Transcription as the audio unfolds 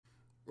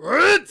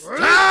It's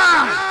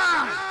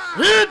time!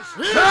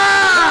 It's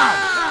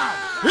time!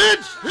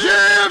 It's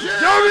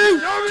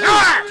JFW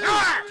time!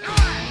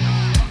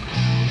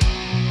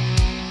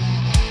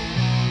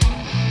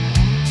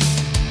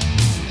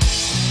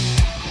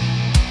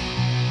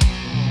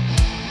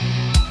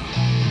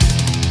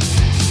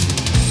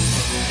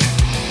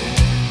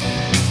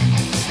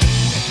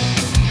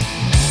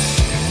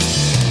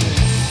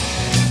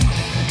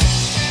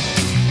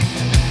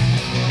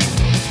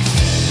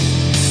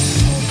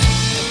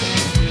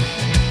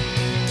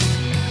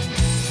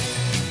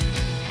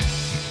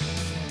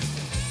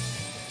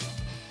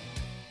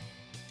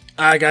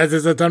 Alright guys,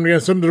 it's that time to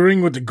get into the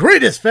ring with the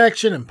greatest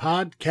faction in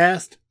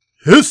podcast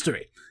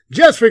history.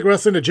 Just Freak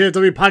Wrestling, the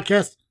JFW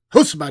podcast,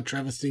 hosted by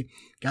Travesty.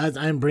 Guys,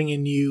 I'm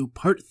bringing you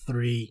part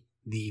 3,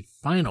 the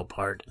final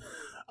part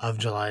of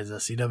July's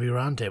SCW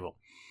Roundtable.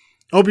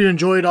 Hope you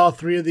enjoyed all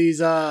 3 of these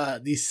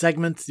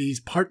segments,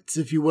 these parts,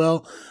 if you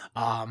will.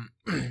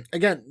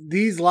 Again,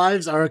 these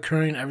lives are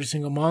occurring every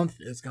single month.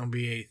 It's going to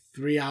be a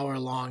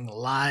 3-hour-long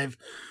live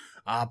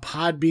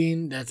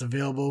Podbean that's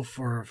available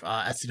for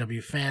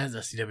SCW fans,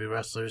 SCW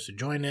wrestlers to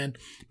join in,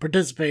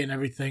 participate in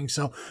everything.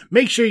 So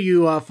make sure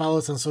you follow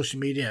us on social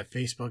media at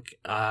Facebook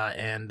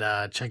and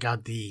check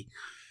out the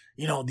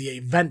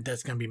event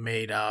that's going to be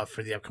made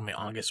for the upcoming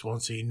August one,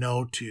 so you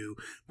know to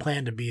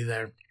plan to be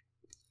there.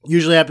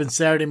 Usually happens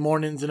Saturday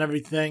mornings and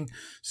everything.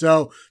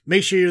 So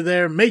make sure you're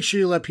there. Make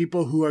sure you let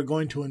people who are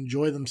going to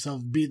enjoy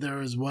themselves be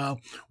there as well.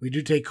 We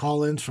do take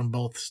call-ins from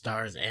both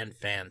stars and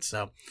fans.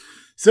 So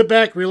sit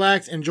back,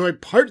 relax, enjoy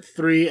part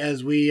 3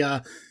 as we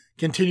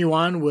continue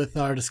on with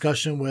our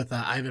discussion with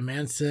Ivan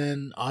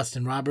Manson,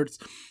 Austin Roberts,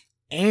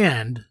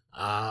 and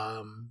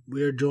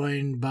we are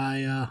joined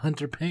by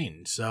Hunter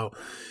Payne. So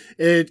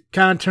it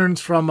kind of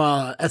turns from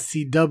a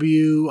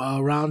SCW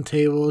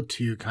roundtable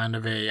to kind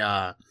of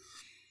a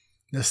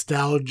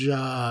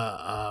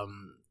nostalgia.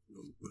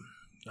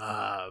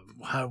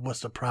 What's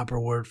the proper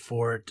word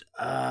for it?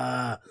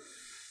 I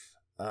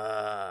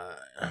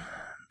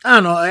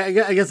don't know.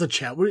 I guess a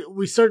chat.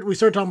 We start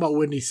talking about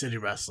Windy City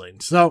Wrestling.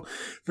 So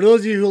for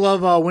those of you who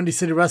love Windy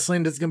City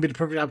Wrestling, this is going to be the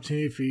perfect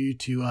opportunity for you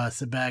to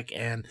sit back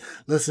and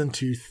listen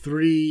to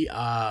 3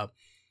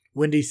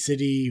 Windy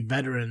City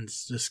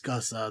veterans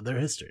discuss their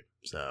history.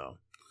 So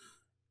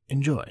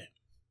enjoy.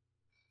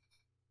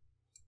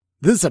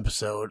 This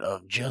episode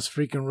of Just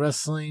Freaking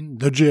Wrestling,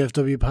 the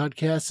JFW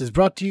podcast, is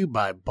brought to you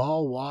by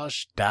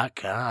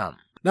BallWash.com.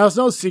 Now, it's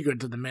no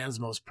secret that the man's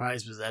most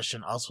prized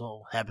possession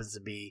also happens to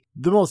be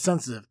the most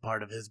sensitive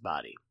part of his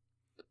body.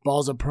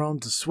 Balls are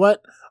prone to sweat,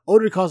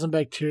 odor-causing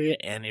bacteria,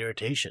 and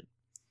irritation.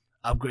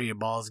 Upgrade your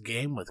balls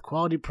game with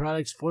quality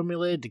products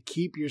formulated to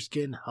keep your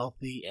skin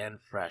healthy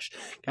and fresh.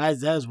 Guys,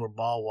 that is where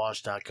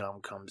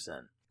BallWash.com comes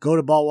in. Go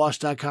to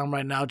BallWash.com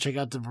right now, check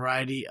out the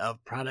variety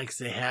of products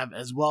they have,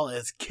 as well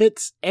as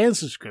kits and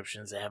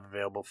subscriptions they have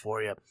available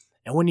for you.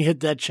 And when you hit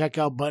that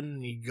checkout button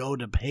and you go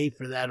to pay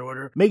for that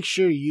order, make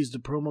sure you use the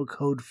promo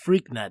code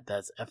FREAKNET,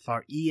 that's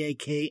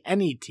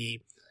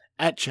FREAKNET,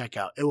 at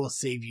checkout. It will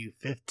save you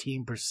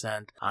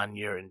 15% on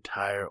your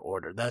entire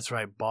order. That's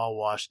right,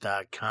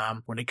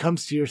 BallWash.com. When it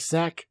comes to your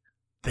sack,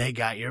 they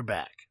got your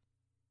back.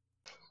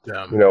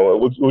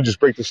 We'll just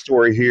break the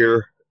story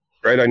here,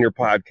 right on your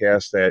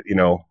podcast, that,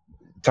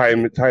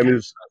 time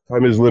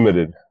is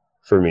limited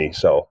for me,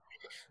 so.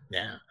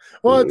 Yeah.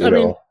 Well, I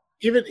mean,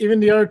 Even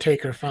the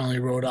Undertaker finally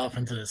rode off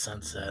into the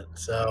sunset.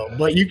 So,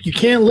 but you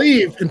can't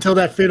leave until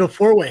that fatal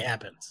 4-way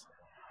happens.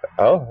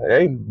 Oh,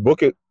 hey,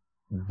 book it.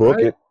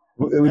 Right?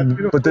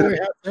 But then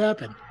has to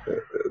happen.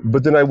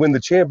 But then I win the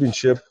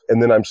championship,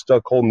 and then I'm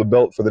stuck holding the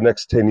belt for the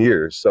next 10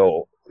 years.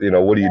 So,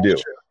 what do you do?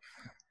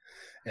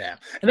 Yeah,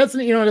 and that's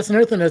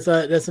another thing. That's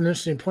an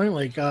interesting point.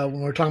 Like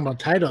when we're talking about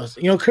titles,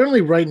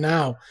 currently right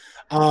now,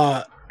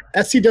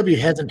 SCW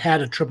hasn't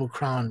had a Triple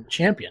Crown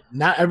champion.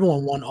 Not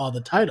everyone won all the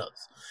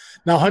titles.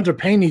 Now, Hunter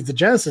Payne needs the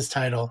Genesis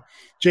title.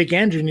 Jake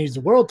Andrews needs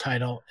the world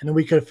title. And then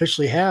we could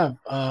officially have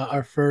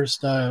our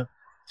first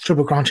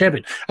Triple Crown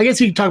champion. I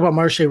guess you could talk about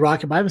Marshe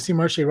Rocket, but I haven't seen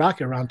Marshe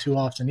Rocket around too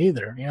often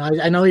either.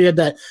 I know he had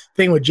that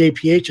thing with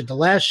JPH at the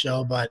last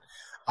show, but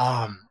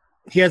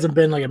he hasn't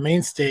been like a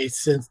mainstay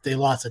since they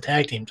lost the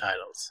tag team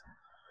titles.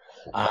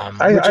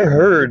 I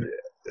heard,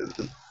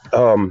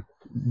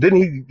 didn't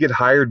he get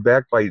hired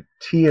back by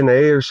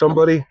TNA or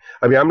somebody?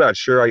 I mean, I'm not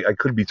sure. I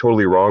could be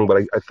totally wrong, but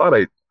I thought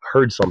I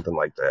heard something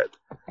like that.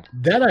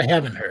 That I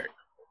haven't heard.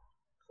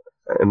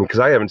 I mean, because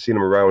I haven't seen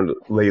him around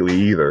lately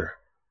either.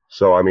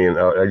 So, I mean,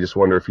 I just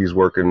wonder if he's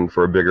working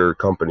for a bigger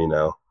company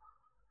now.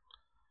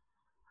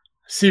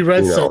 See,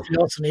 Red said he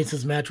also needs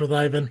his match with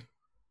Ivan.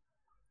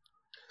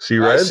 See,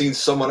 Red? I've seen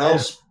someone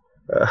else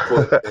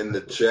put in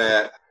the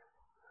chat.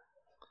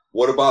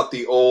 What about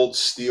the old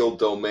Steel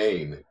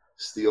Domain?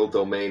 Steel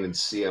Domain and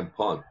CM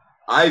Punk.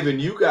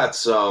 Ivan, you got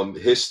some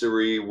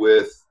history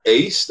with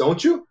Ace,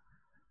 don't you?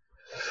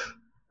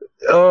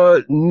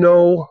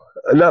 No,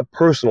 not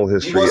personal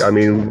history.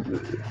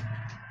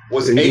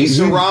 Was Ace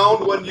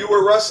around when you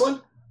were wrestling?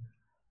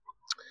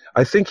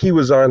 I think he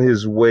was on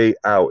his way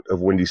out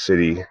of Windy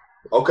City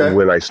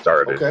when I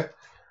started. Okay.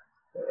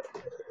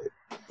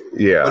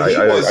 Yeah,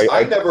 But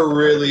I never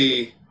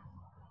really.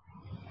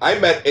 I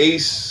met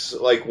Ace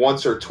like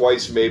once or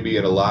twice, maybe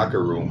in a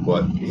locker room,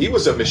 but he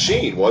was a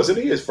machine, wasn't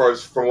he? As far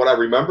as from what I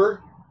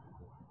remember.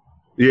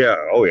 Yeah.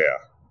 Oh yeah.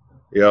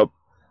 Yep.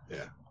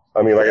 Yeah.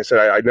 I mean, like I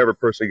said, I never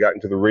personally got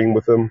into the ring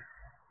with him,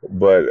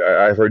 but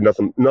I've heard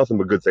nothing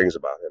but good things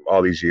about him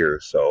all these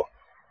years. So,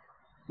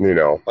 you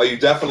know. Well, you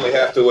definitely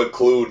have to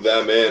include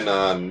them in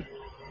on.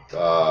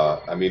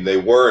 I mean, they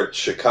weren't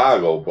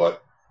Chicago,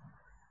 but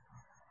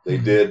they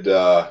did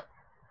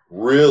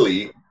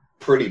really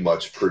pretty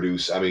much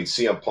produce. I mean,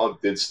 CM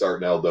Punk did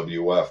start in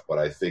LWF, but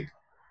I think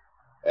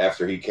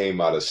after he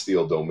came out of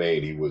Steel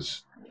Domain, he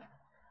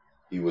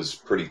was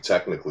pretty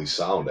technically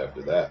sound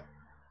after that.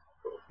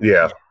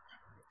 Yeah,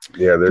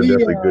 they're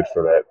definitely good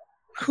for that.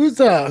 Who's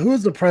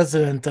the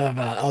president of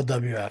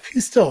LWF? He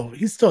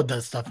still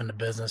does stuff in the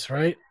business,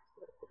 right?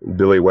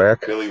 Billy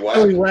Whack. Billy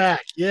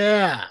Whack,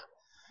 yeah.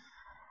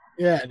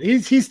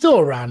 He's still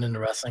around in the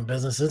wrestling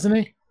business, isn't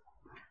he?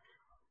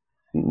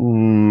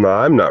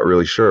 I'm not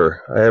really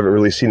sure. I haven't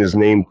really seen his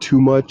name too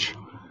much.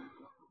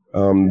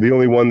 The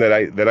only one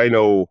that I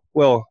know,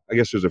 well, I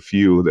guess there's a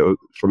few that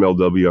from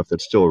LWF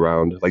that's still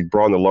around, like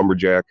Braun the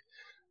Lumberjack.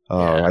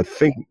 I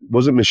think,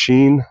 was it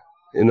Machine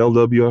in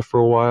LWF for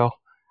a while?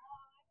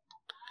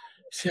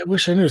 See, I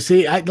wish I knew.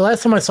 See, the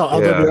last time I saw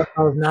LWF,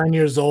 I was 9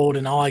 years old,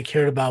 and all I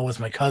cared about was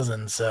my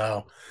cousin.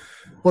 So,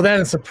 well, that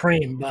and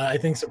Supreme, but I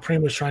think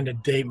Supreme was trying to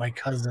date my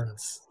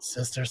cousin's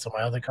sister, so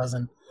my other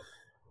cousin.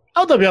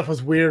 LWF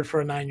was weird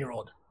for a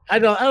 9-year-old. I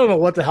don't know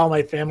what the hell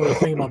my family was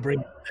thinking about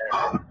bringing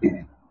it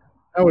there.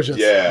 That was just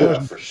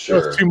for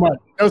sure. That was too much.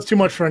 That was too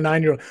much for a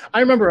 9-year-old.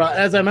 I remember,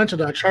 as I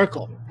mentioned,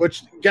 Charcoal,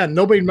 which again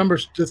nobody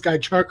remembers this guy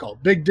Charcoal,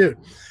 big dude.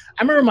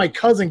 I remember my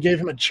cousin gave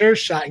him a chair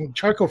shot, and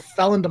Charcoal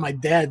fell into my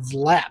dad's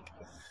lap.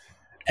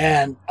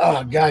 And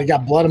oh god, he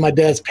got blood in my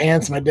dad's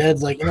pants. My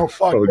dad's like,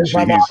 fuck.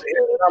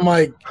 I'm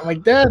like,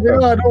 Dad,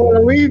 I don't want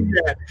to leave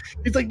yet.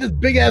 He's like, this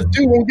big ass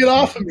dude won't get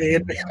off of me.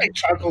 And like,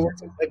 Charcoal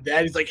looks at my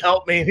dad. He's like,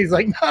 help me. And he's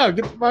like, no,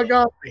 get the fuck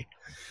off me.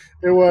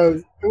 It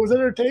was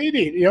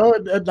entertaining.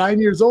 At 9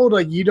 years old,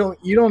 like you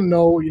don't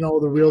know,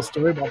 the real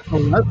story about pro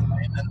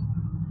wrestling. And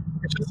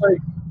it's just like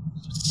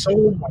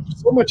so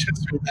much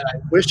history that I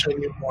wish I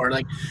knew more.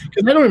 Like,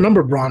 because I don't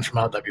remember Braun from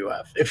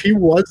LWF. If he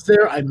was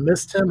there, I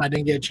missed him. I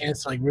didn't get a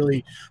chance to like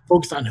really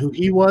focus on who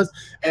he was,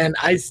 and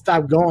I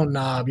stopped going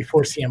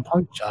before CM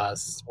Punk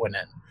went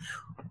in,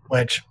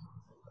 which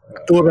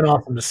it would have been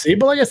awesome to see.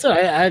 But like I said,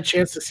 I had a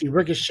chance to see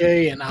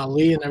Ricochet and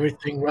Ali and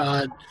everything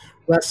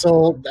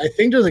wrestle. I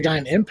think there's a guy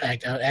in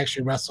Impact that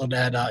actually wrestled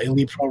at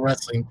Elite Pro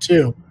Wrestling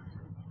too.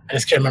 I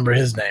just can't remember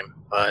his name,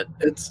 but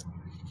it's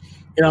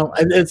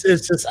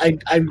just I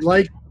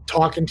like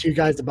talking to you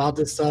guys about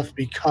this stuff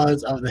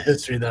because of the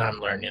history that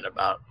I'm learning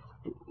about.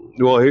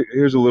 Well,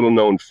 here's a little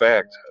known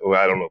fact. Well,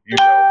 I don't know if you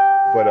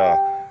know,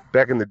 but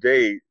back in the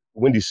day,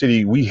 Windy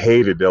City, we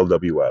hated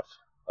LWF.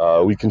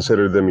 We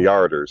considered them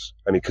yarders.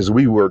 I mean, because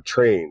we were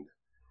trained,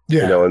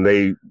 and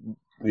they,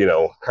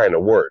 kind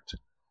of weren't,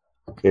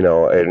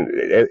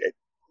 and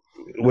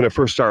when it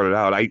first started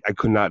out, I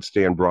could not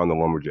stand Braun the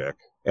Lumberjack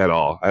at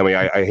all. I mean,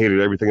 I hated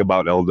everything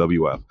about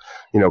LWF,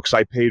 because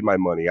I paid my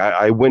money.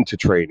 I went to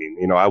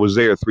training, I was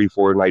there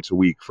 3-4 nights a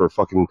week for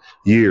fucking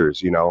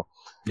years,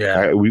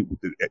 Yeah.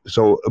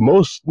 So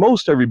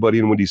most everybody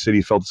in Windy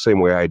City felt the same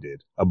way I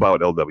did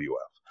about LWF.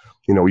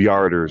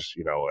 Yarders,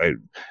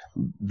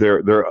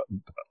 they're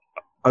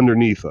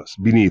underneath us,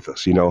 beneath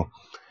us,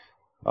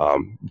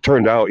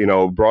 Turned out,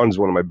 Braun's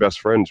one of my best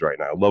friends right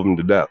now. I love him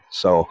to death.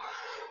 So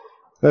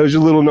that was a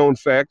little known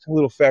fact, a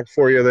little fact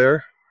for you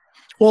there.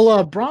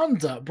 Well,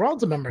 Braun's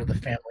a member of the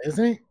family,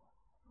 isn't he?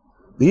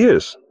 He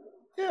is.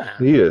 Yeah.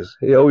 He is.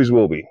 He always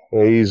will be.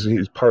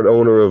 He's part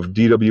owner of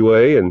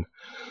DWA, and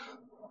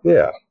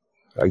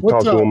I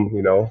talk to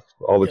him,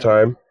 all the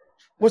time.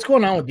 What's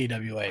going on with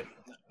DWA?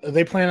 Are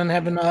they planning on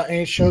having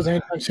any shows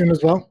anytime soon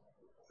as well?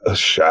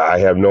 I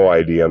have no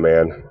idea,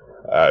 man.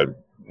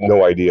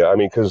 No idea. I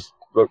mean, because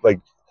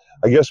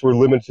I guess we're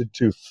limited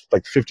to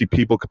 50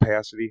 people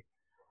capacity.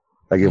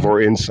 Like if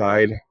we're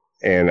inside.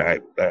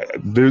 And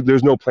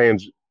there's no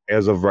plans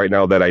as of right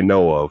now that I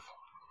know of.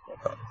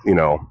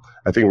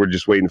 I think we're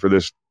just waiting for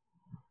this,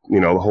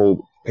 the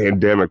whole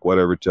pandemic,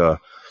 whatever, to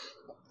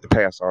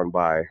pass on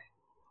by.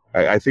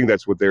 I think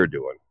that's what they're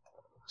doing.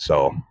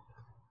 So,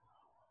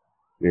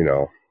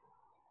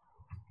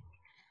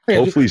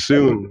 hopefully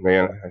soon,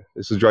 man.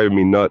 This is driving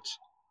me nuts.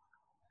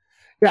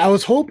 Yeah, I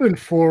was hoping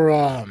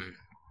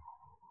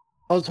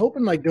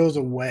like there was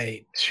a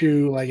way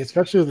to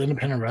especially with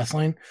independent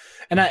wrestling,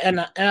 and I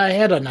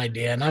had an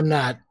idea, and I'm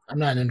not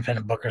an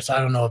independent booker, so I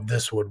don't know if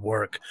this would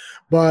work,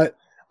 but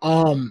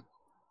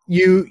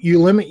you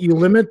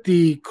limit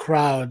the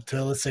crowd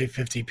to, let's say,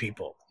 50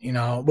 people,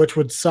 which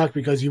would suck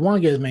because you want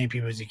to get as many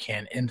people as you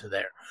can into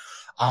there.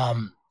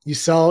 You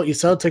sell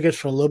tickets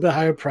for a little bit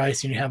higher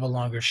price, and you have a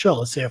longer show,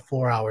 let's say a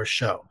 4-hour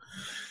show.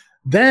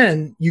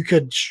 Then you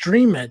could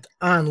stream it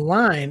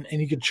online, and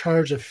you could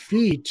charge a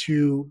fee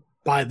to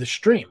buy the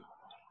stream.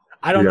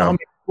 I don't know how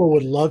many people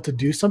would love to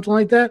do something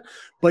like that,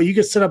 but you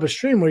could set up a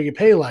stream where you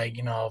pay like,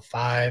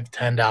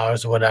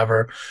 $5-10 or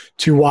whatever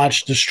to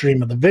watch the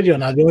stream of the video.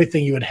 Now, the only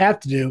thing you would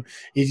have to do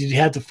is you'd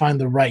have to find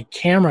the right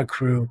camera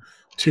crew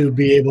to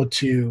be able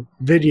to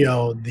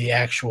video the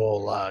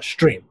actual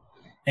stream.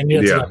 And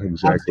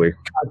exactly.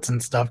 Cuts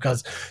and stuff,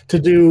 because to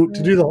do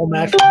the whole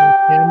match with one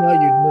camera,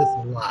 you'd miss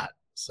a lot.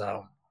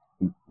 So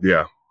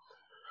yeah.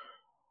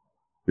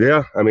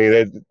 I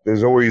mean,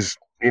 there's always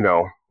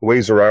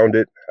ways around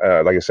it.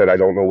 Like I said, I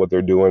don't know what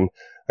they're doing.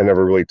 I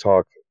never really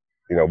talk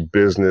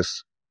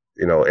business.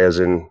 As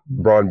in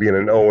Braun being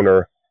an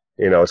owner.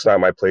 It's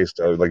not my place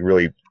to like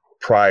really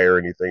pry or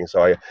anything.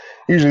 So I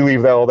usually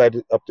leave all that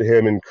up to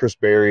him and Chris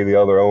Berry, the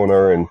other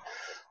owner, and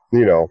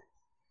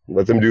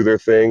let them do their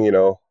thing.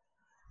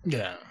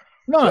 Yeah.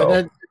 No,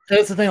 so.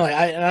 That's the thing. Like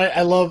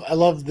I love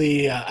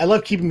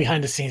keeping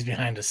behind the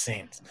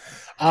scenes.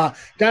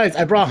 Guys,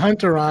 I brought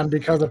Hunter on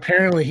because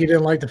apparently he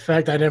didn't like the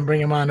fact I didn't bring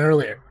him on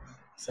earlier.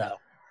 So,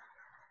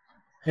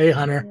 hey,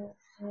 Hunter.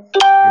 Can you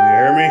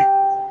hear me?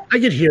 I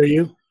could hear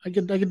you. I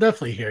could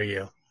definitely hear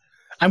you.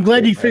 I'm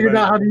glad you figured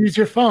out how to use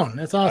your phone.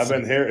 That's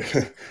awesome.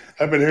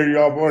 I've been hearing you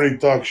all morning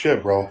talk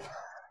shit, bro.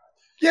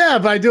 Yeah,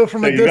 but I do it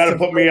from a distance. You got to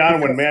put me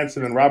on when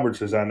Manson and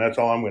Roberts is on. That's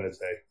all I'm going to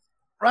say.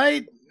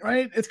 Right.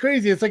 It's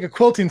crazy. It's like a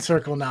quilting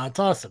circle now. It's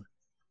awesome.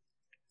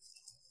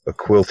 A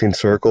quilting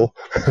circle?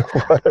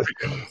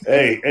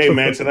 Hey,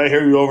 Manson, I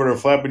hear you over there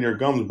flapping your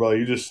gums, brother.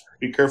 You just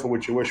be careful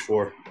what you wish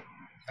for.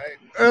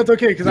 It's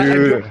okay, because I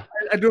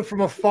do it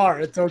from afar.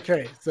 It's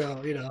okay.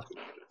 So,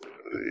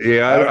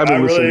 Yeah, I've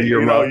been listening to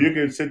your mouth. You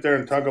can sit there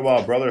and talk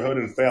about brotherhood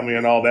and family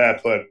and all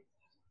that, but,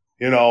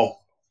 you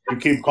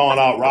keep calling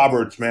out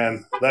Roberts,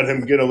 man. Let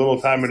him get a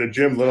little time in the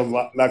gym. Let him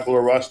knock a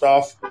little rust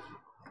off.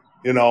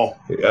 A little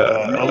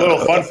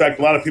fun fact,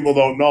 a lot of people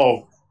don't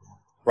know,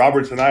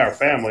 Roberts and I are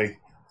family.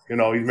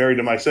 He's married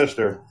to my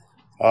sister.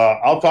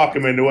 I'll talk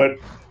him into it.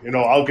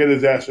 I'll get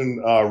his ass in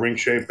ring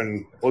shape,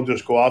 and we'll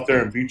just go out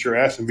there and beat your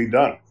ass and be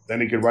done. Then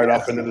he can ride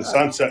off into the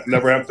sunset and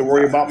never have to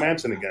worry about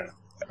Manson again.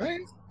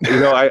 Right.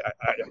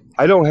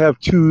 I don't have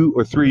 2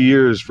 or 3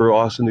 years for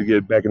Austin to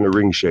get back in the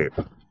ring shape.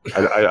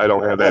 I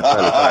don't have that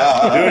kind of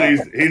time.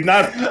 He's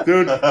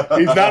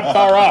not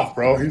far off,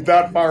 bro. He's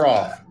not far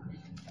off.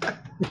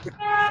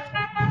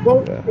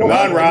 Come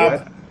on,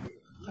 Rob.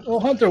 Well,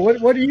 Hunter,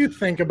 what do you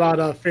think about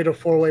a fatal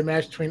 4-way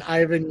match between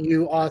Ivan,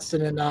 you,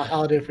 Austin, and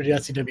Holiday for the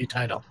SCW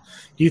title?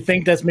 Do you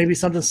think that's maybe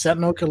something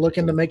Sentinel could look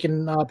into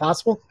making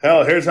possible?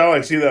 Hell, here's how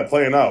I see that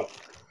playing out.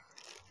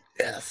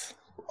 Yes.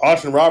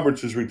 Austin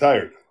Roberts is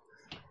retired.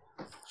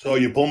 So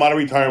you pull him out of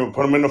retirement,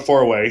 put him in the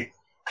 4-way.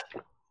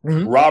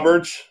 Mm-hmm.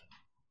 Roberts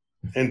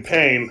and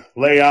Payne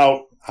lay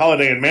out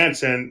Holiday and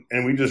Manson,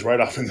 and we just ride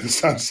off into the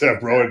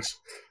sunset, bro. It's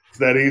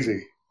that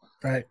easy.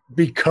 Right.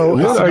 I'll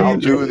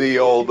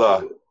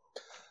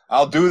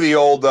do the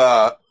old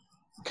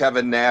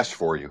Kevin Nash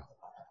for you.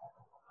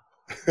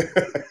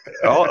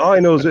 all I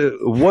know is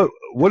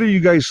what are you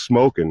guys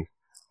smoking?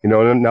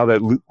 Now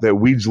that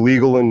weed's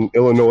legal in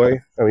Illinois,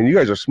 I mean, you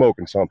guys are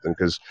smoking something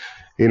because,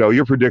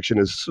 your prediction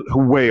is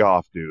way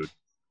off, dude.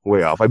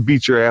 Way off. I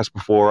beat your ass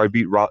before. I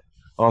beat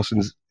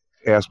Austin's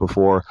ass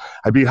before.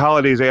 I beat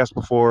Holiday's ass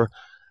before.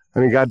 I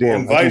mean,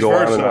 goddamn. And vice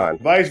versa.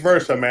 Vice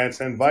versa,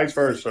 Manson. Vice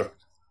versa.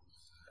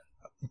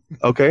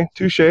 Okay,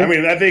 touche. I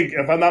mean, I think,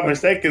 if I'm not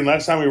mistaken,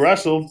 last time we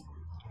wrestled,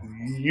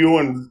 you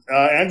and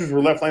Andrews were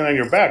left laying on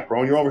your back, bro,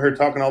 and you're over here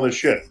talking all this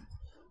shit.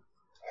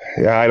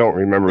 Yeah, I don't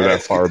remember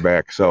that far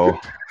back, so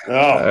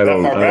I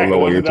don't know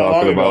what you're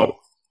talking about.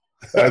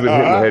 I've been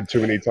hit in the head too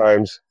many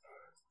times.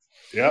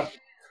 Yep.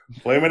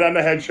 Blame it on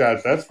the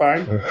headshots. That's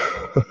fine.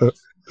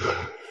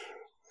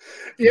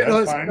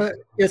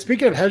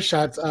 Speaking of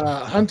headshots,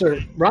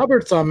 Hunter,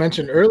 Roberts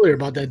mentioned earlier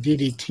about that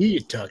DDT you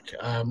took.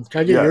 Can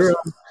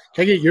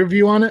I get your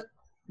view on it?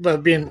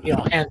 But being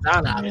hands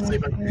on, obviously.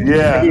 But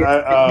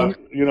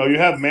you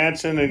have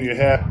Manson and you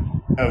have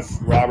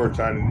Roberts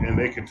on, and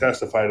they can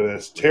testify to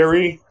this.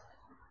 Terry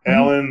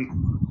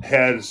Allen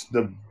has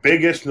the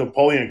biggest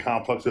Napoleon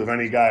complex of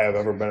any guy I've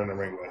ever been in the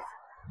ring with.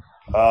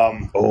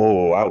 Ouch.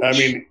 I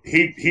mean,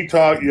 he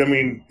talked. I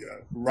mean,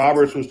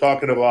 Roberts was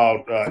talking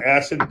about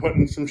acid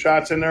putting some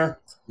shots in there.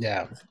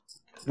 Yeah,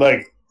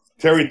 like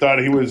Terry thought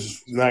he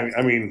was.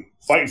 I mean,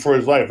 fighting for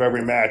his life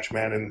every match,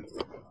 man. And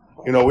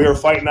we were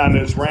fighting on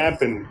this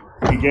ramp, and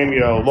he gave me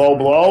a low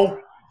blow,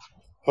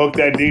 hooked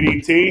that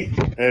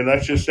DDT, and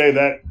let's just say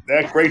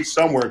that grate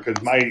somewhere because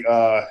my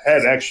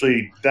head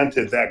actually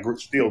dented that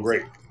steel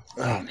grate.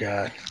 Oh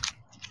God!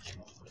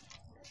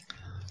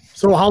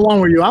 So how long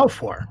were you out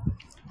for?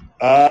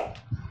 Talk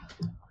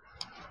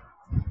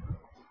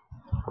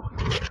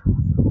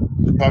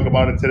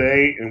about it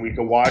today, and we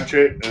can watch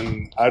it,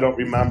 and I don't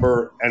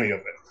remember any of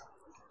it.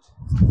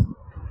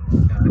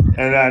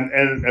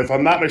 And if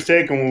I'm not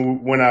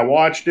mistaken, when I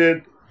watched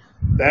it,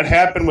 that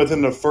happened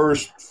within the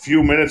first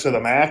few minutes of the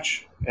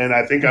match, and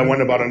I think I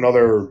went about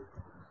another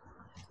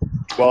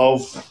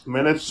 12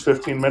 minutes,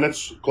 15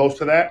 minutes, close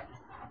to that.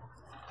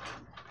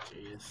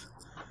 Jeez.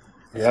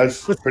 Yeah,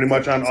 that's pretty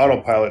much on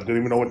autopilot. Didn't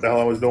even know what the hell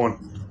I was doing.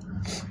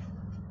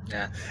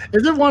 Yeah.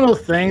 Is it one of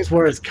those things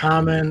where it's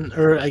common,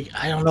 or like,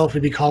 I don't know if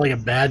it'd be called like a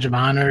badge of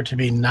honor to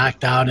be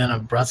knocked out in a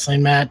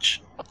wrestling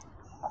match?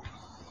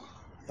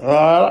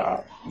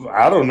 I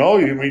don't know.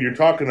 I mean, you're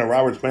talking to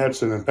Roberts,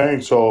 Manson, and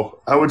Payne, so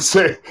I would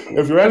say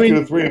if you're asking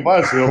the three of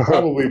us, it'll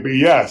probably be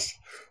yes.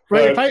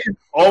 Right.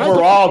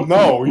 Overall,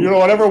 no. You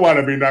don't ever want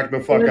to be knocked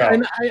the fuck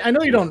out. I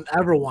know you don't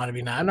ever want to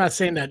be knocked. I'm not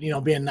saying that,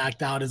 being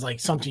knocked out is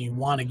like something you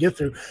want to get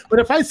through. But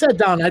if I sat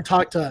down and I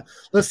talked to,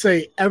 let's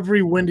say,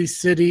 every Windy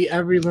City,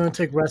 every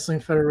Lunatic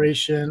Wrestling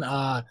Federation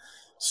a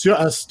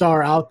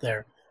star out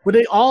there, would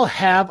they all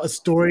have a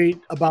story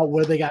about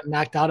where they got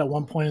knocked out at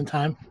one point in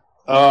time?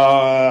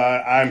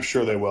 I'm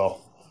sure they will.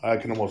 I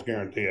can almost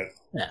guarantee it.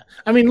 Yeah,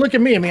 I mean, look at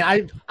me. I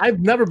mean,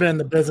 I've never been in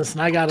the business,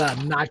 and I got a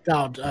knocked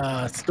out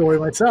story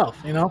myself.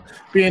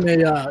 Being a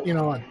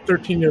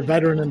 13-year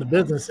veteran in the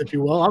business, if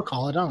you will, I'll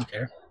call it. I don't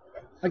care.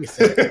 Like I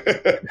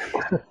said,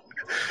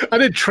 I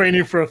did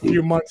training for a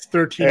few months.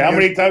 13. Hey, how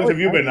many times have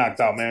you been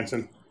knocked out,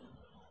 Manson?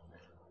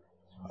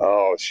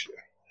 Oh, shit.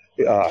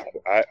 I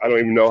don't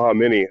even know how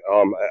many.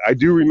 I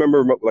do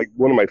remember like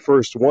one of my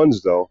first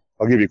ones though.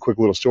 I'll give you a quick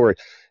little story.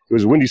 It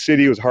was Windy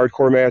City. It was a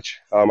hardcore match.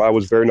 I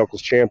was Bare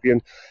Knuckles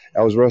champion.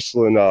 I was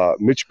wrestling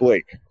Mitch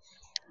Blake.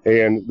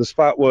 And the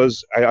spot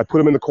was, I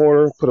put him in the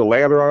corner, put a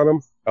ladder on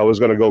him. I was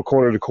going to go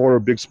corner to corner,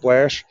 big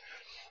splash.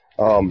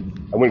 I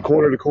went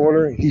corner to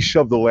corner. He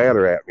shoved the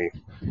ladder at me.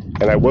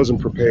 And I wasn't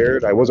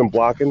prepared. I wasn't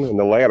blocking. And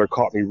the ladder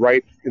caught me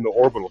right in the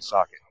orbital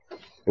socket.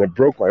 And it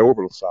broke my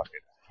orbital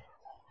socket.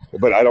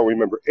 But I don't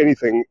remember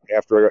anything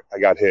after I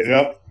got hit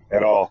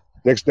at all.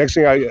 Next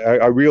thing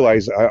I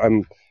realized,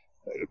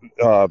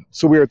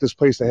 so we were at this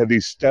place that had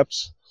these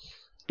steps,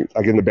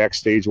 like in the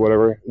backstage,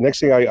 whatever. Next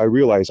thing I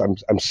realized,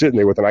 I'm sitting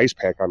there with an ice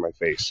pack on my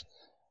face.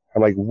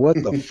 I'm like, what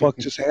the fuck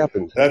just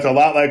happened? That's a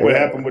lot like what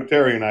happened with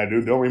Terry and I,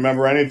 dude. Don't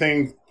remember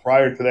anything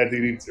prior to that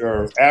DDT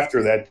or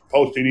after that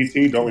post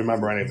DDT. Don't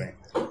remember anything.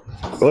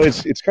 Well,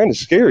 it's kind of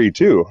scary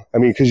too. I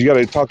mean, because you got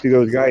to talk to the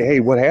other guy.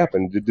 Hey, what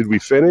happened? Did we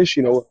finish?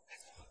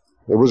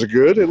 Was it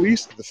good? At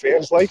least did the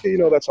fans like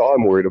it. That's all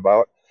I'm worried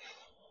about.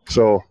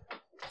 So,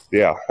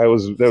 yeah, that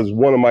was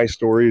one of my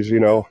stories.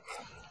 How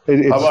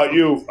about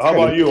you? How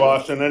about you,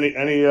 Austin? Any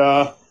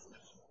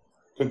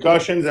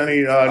concussions? Any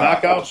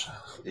knockouts?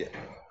 Yeah.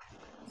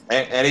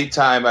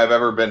 Anytime I've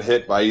ever been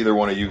hit by either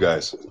one of you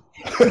guys.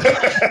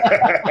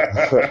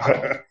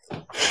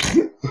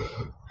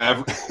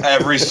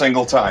 every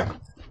single time.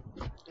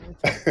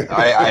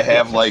 I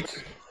have like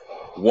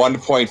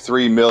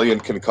 1.3 million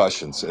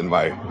concussions in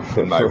my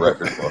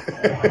record book.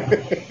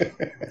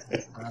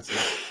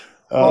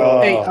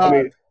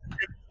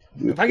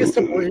 If I can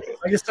step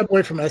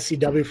away from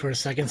SCW for a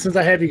second, since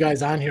I have you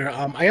guys on here,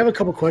 I have a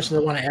couple questions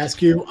I want to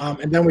ask you,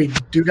 and then we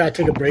do got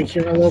to take a break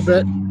here in a little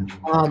bit.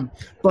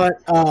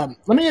 But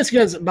let me ask you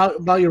guys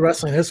about your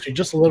wrestling history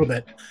just a little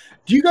bit.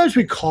 Do you guys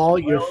recall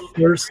your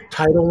first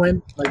title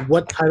win? Like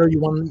what title you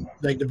won,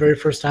 like the very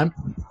first time?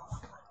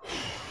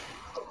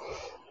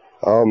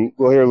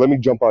 Well, here, let me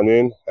jump on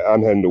in.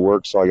 I'm heading to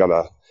work, so I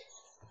gotta,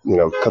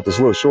 cut this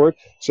a little short.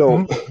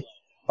 So,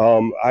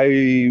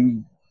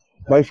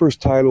 my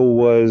first title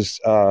was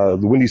the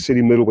Windy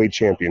City Middleweight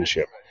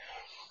Championship.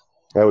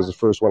 That was the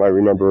first one I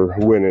remember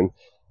winning.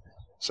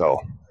 So,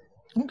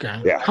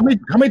 okay, yeah. How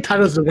many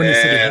titles did Windy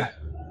City have?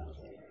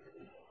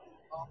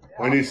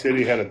 Windy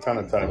City had a ton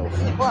of titles.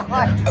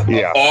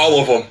 Yeah,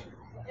 all of them.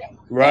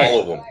 Right. All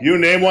of them. You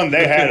name one,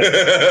 they had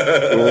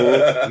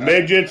it.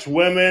 Midgets,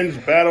 women's,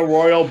 battle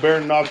royal,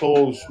 bare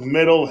knuckles,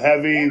 middle,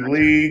 heavy,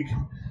 league.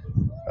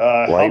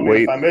 Help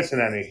me if I'm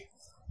missing any.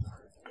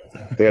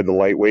 They had the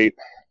lightweight.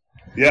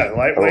 Yeah,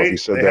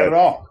 lightweight. They had it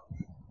all.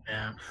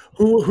 Yeah.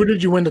 Who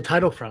did you win the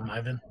title from,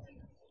 Ivan?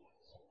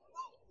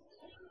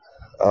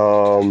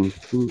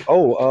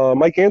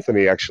 Mike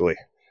Anthony, actually.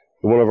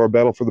 One of our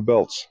Battle for the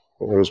Belts.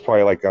 There was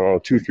probably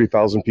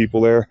 2,000-3,000 people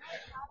there.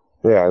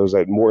 Yeah, it was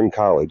at Morton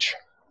College.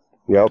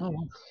 Yep.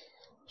 Oh.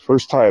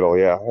 First title,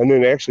 yeah. And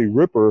then actually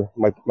Ripper,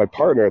 my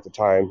partner at the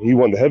time, he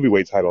won the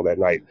heavyweight title that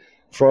night.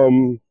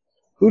 From,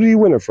 who did he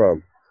win it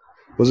from?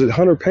 Was it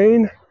Hunter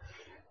Payne?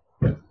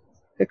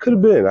 It could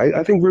have been.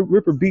 I think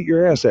Ripper beat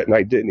your ass that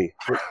night, didn't he?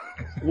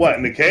 What,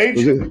 in the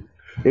cage?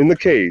 In the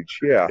cage,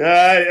 yeah.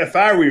 If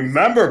I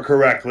remember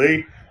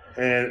correctly,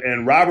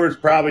 and Robert's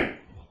probably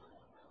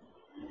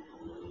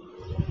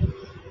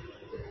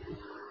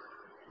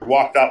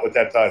walked out with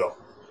that title.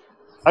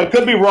 I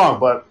could be wrong,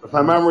 but if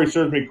my memory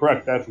serves me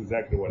correct, that's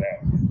exactly what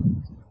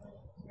happened.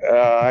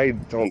 I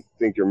don't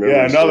think your memory.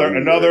 Yeah, another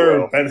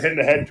been hit in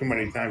the head too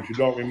many times. You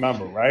don't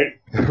remember, right?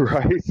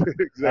 Right,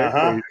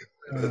 exactly.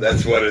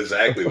 That's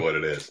exactly what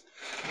it is.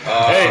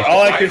 Hey,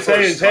 all I can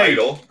say is,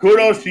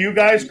 kudos to you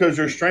guys because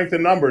there's strength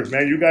in numbers,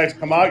 man. You guys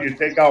come out, you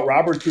take out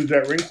Roberts, who's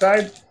at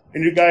ringside,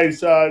 and you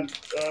guys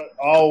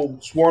all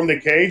swarm the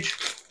cage,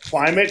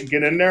 climb it,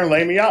 get in there, and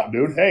lay me out,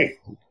 dude. Hey.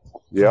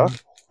 Yeah.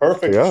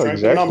 Perfect. Yeah,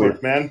 strength in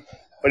numbers, man.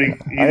 But he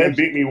didn't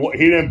beat me.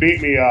 He didn't beat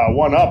me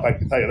one up. I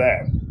can tell you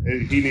that.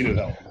 He needed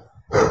help.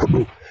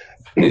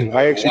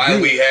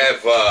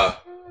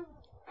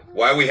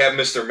 Why we have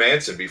Mr.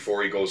 Manson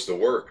before he goes to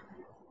work?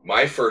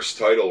 my first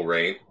title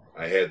reign,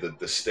 I had the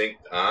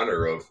distinct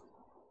honor of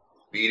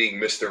beating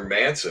Mr.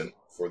 Manson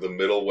for the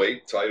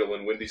middleweight title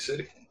in Windy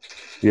City.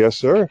 Yes,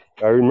 sir.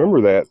 I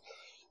remember that.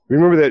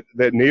 Remember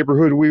that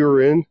neighborhood we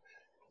were in?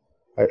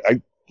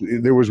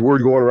 There was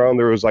word going around.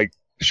 There was like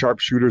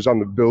sharpshooters on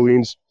the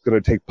buildings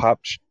going to take pot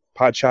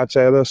shots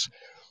at us.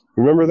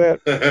 Remember that?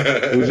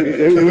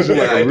 It was in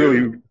like a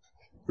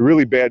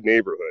really bad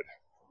neighborhood.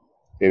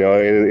 You know,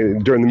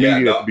 and during the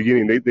meeting at the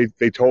beginning,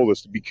 they told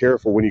us to be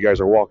careful when you guys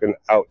are walking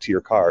out to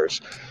your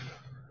cars.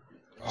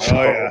 So,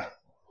 yeah.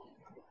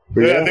 I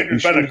think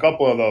there's been a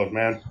couple of those,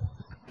 man.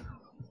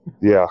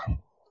 Yeah.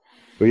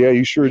 But yeah,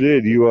 you sure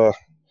did. You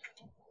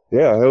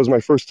that was my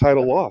first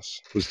title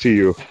loss, was to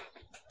you.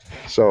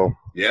 So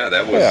yeah,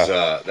 that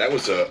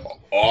was a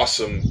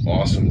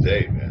awesome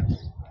day, man.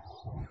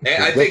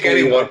 And I think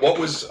what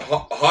was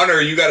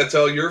Hunter? You got to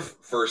tell your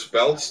first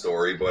belt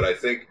story, but I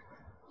think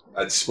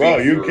I'd speak. Bro,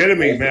 you kidding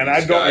me, man?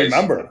 I don't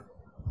remember.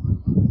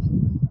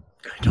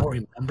 I don't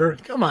remember.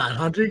 Come on,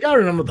 Hunter, you got to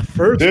remember the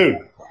first dude.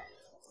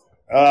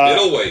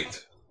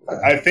 Middleweight.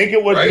 I think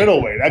it was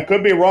middleweight. I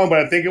could be wrong, but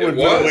I think it was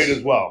middleweight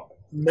as well.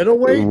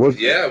 Middleweight? It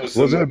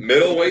was a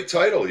middleweight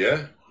title.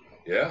 Yeah.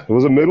 It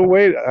was a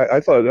middleweight. I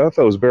thought it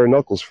was bare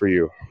knuckles for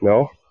you.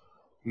 No,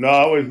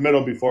 it was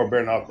middle before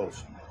bare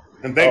knuckles.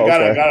 And thank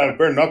God I got out of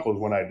bare knuckles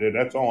when I did.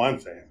 That's all I'm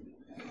saying.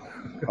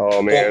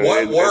 Oh man!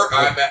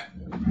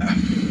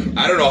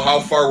 I don't know how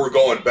far we're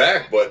going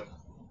back, but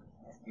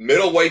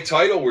middleweight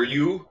title. Were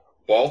you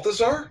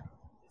Baltazar?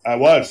 I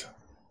was.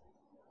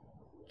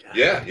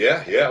 Yeah.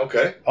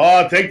 Okay.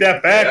 Oh, take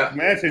that back,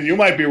 Manson. You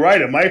might be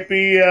right. It might have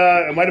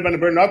been the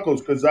bare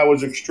knuckles because I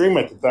was extreme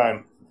at the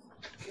time.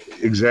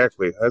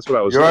 Exactly. That's what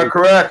I was. You are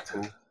correct.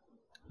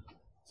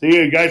 See,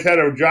 you guys had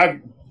to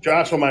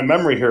jostle my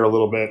memory here a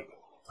little bit.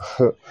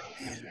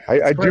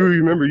 I do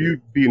remember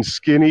you being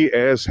skinny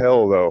as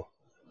hell, though.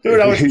 Dude,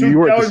 I was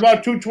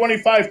about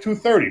 225,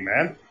 230,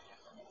 man.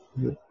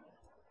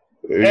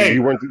 Hey,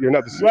 you're not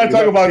the. You want to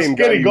talk about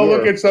skinny? Go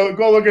look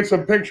at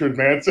some pictures,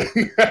 man.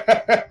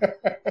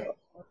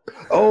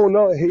 Oh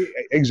no! Hey,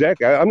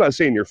 exactly. I'm not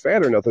saying you're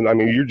fat or nothing. I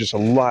mean, you're just a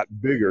lot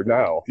bigger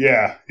now.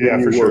 Yeah,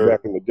 than for you were sure.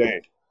 back in the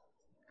day.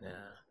 Yeah.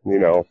 You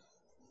know.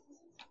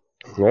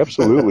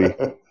 Absolutely.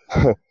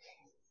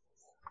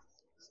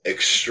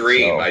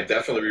 Extreme. I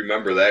definitely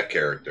remember that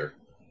character.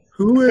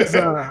 Who is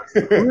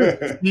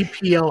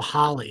CPL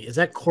Holly? Is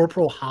that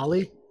Corporal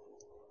Holly?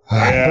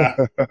 Yeah.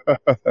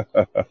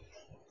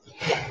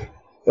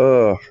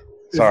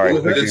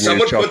 Sorry. Did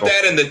someone put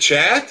that in the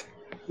chat?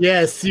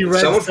 Yeah,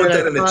 C-Red. Someone put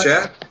that in the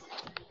chat?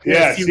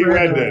 Yeah,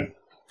 C-Red did.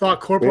 Thought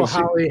Corporal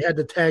Holly had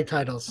the tag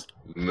titles.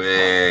 Man.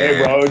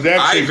 Hey, bro, it was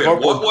actually Ivan,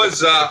 what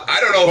was, I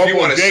don't know if you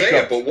want to say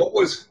it, but what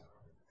was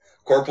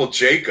Corporal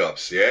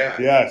Jacobs? Yeah.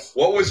 Yes.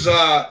 What was,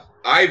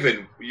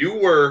 Ivan, you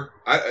were...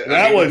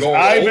 That was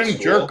Ivan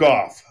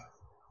Jerkoff.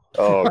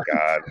 Oh,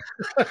 God.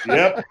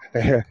 Yep.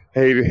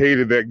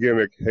 Hated that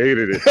gimmick.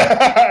 Hated it.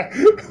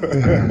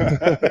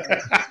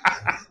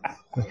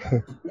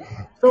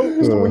 But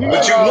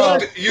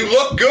you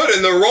look good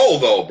in the role,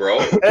 though, bro.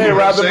 Hey,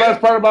 Rob, the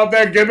best part about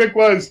that gimmick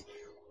was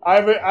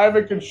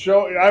Ivan could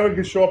show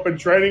up in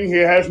training. He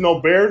has no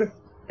beard,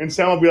 and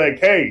Sam will be like,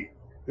 "Hey,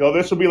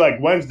 this will be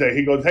like Wednesday."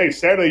 He goes, "Hey,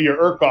 Saturday you're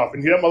Urkoff,"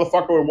 and that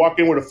motherfucker would walk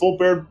in with a full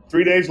beard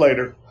 3 days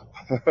later.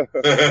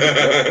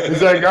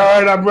 He's like,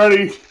 "All right, I'm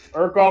ready.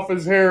 Urkoff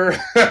is here."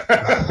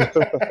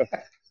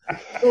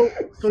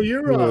 So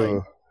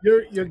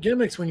your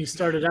gimmicks when you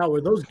started out,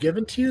 were those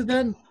given to you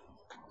then?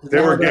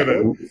 They were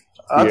given.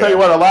 I'll tell you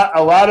what, a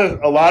lot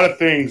of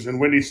things in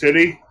Windy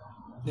City,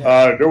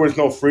 there was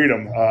no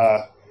freedom.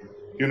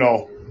 You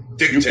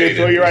can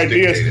throw your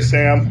ideas to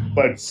Sam,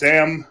 but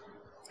Sam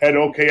had to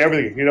okay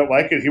everything. If you don't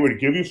like it, he would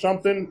give you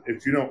something.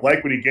 If you don't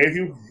like what he gave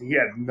you, he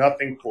had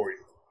nothing for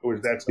you. It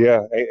was that simple.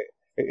 Yeah,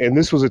 and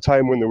this was a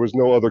time when there was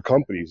no other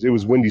companies. It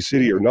was Windy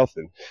City or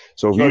nothing.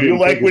 So you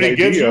like what he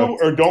gives you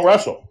or don't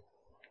wrestle.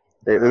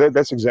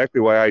 That's exactly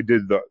why I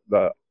did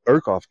the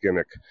Urkoff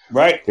gimmick.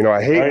 Right.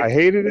 I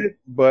hated it,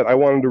 but I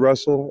wanted to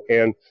wrestle,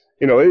 and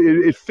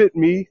it fit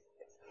me.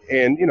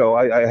 And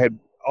I had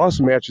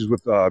awesome matches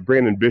with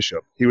Brandon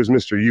Bishop. He was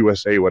Mr.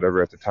 USA,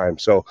 whatever at the time.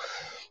 So,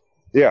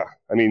 yeah,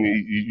 I mean,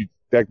 you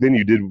back then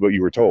you did what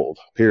you were told.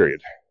 Period.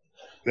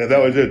 Yeah,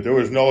 that was it. There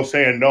was no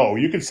saying no.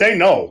 You could say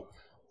no,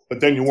 but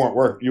then you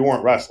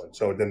weren't wrestling,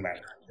 so it didn't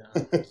matter.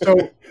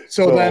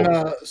 So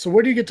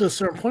where do you get to a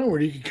certain point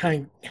where you can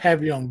kind of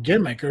have your own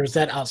gimmick, or is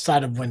that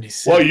outside of Windy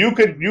City? Well, you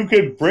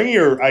could bring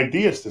your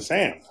ideas to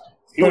Sam.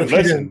 He would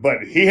listen,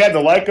 but he had to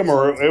like them,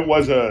 or it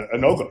was a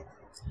no-go.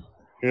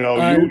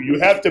 You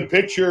have to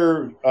pitch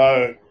your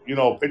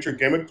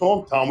gimmick to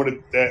him, tell him what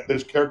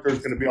this character is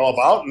going to be all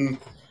about, and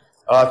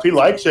if he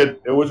likes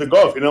it, it was a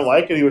go. If he didn't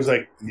like it, he was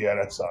like, "Yeah,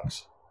 that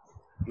sucks."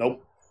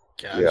 Nope.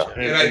 Gotcha. Yeah,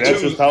 and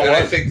that's just how it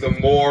was. I think the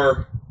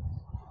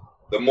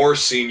more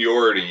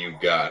seniority you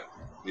got,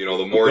 the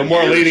more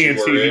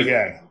leniency he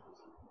had.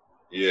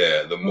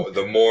 Yeah,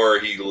 the more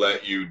he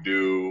let you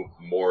do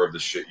more of the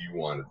shit you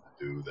wanted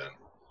to do then.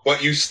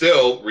 But you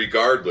still,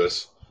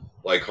 regardless,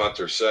 like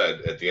Hunter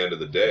said, at the end of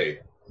the day,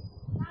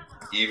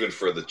 even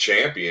for the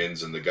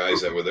champions and the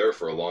guys that were there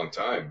for a long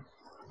time,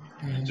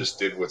 you just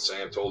did what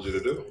Sam told you to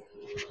do.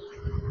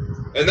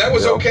 And that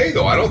was okay,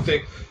 though. I don't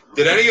think –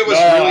 did any of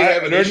us really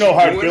have an issue? There's no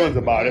hard feelings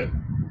about it.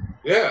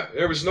 Yeah,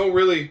 there was no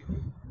really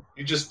 –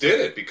 you just did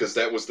it because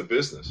that was the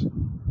business.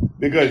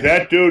 Because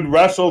that dude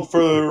wrestled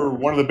for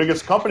one of the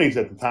biggest companies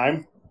at the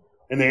time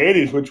in the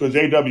 80s, which was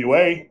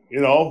AWA. You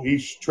know,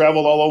 he's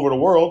traveled all over the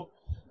world.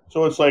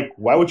 So it's like,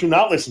 why would you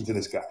not listen to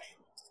this guy?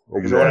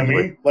 Exactly. You know what I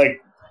mean?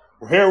 Like,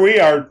 here we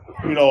are,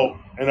 you know,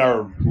 in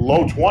our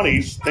low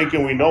 20s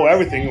thinking we know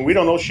everything, and we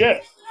don't know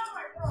shit.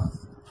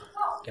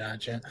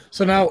 Gotcha.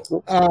 So now,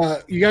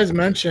 you guys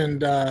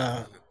mentioned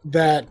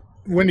that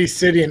Windy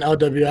City and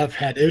LWF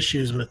had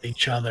issues with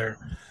each other.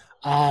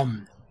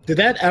 Did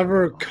that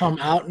ever come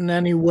out in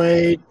any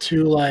way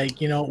to,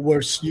 like, you know,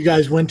 where you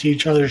guys went to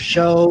each other's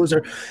shows,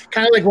 or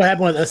kind of like what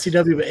happened with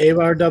SCW but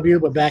ARW,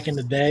 but back in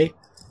the day?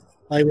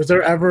 Like, was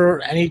there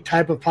ever any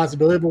type of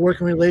possibility of a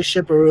working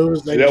relationship, or it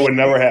was like that would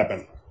never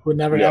happen? Would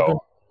never happen.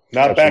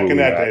 Not back in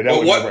that day. That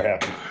would never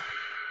happen.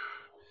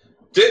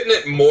 Didn't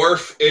it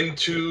morph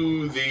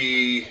into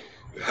the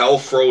Hell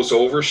Froze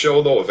Over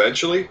show though?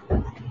 Eventually.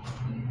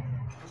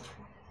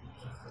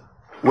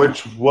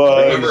 Which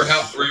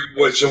was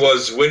which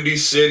was Windy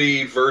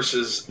City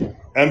versus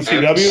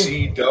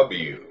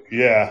MCW.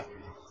 Yeah,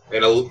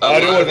 and there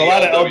was a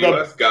lot of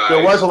LWF guys.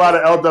 There was a lot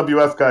of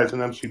LWF guys in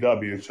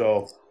MCW.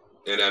 So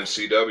in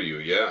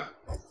MCW, yeah.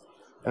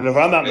 And if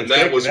I'm not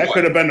mistaken, that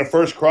could have been the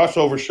first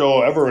crossover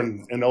show ever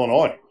in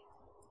Illinois.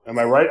 Am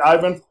I right,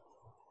 Ivan?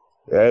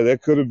 Yeah,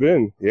 that could have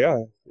been.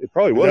 Yeah, it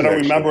probably was. I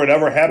don't remember it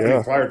ever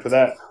happening prior to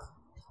that.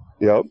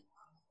 Yep.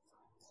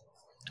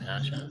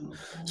 Gotcha.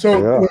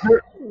 So,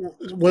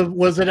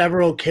 was it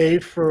ever okay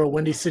for a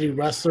Windy City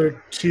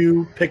wrestler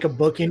to pick a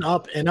booking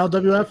up in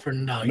LWF, or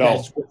no?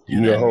 No.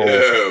 No.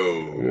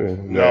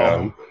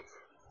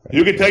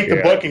 You can take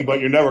the booking,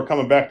 but you're never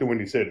coming back to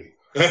Windy City.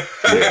 Could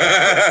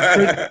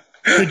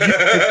you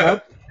pick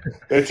up?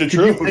 It's the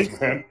truth,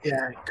 man.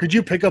 Yeah. Could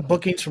you pick up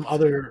bookings from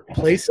other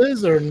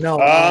places, or no?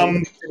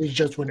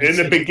 Just Windy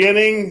City? The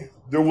beginning,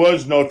 there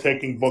was no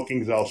taking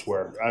bookings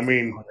elsewhere. I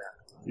mean,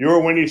 you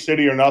were Windy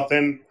City or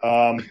nothing.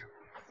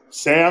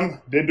 Sam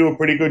did do a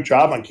pretty good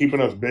job on keeping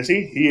us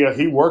busy.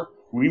 He worked.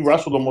 We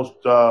wrestled almost.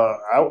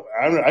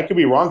 I could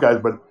be wrong, guys,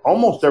 but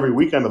almost every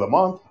weekend of the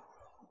month.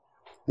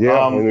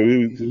 Yeah,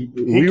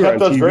 he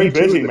kept us very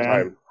busy,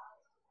 man.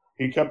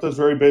 He kept us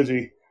very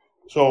busy.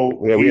 So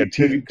we had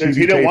TV because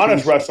he didn't want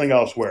us wrestling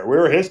elsewhere. We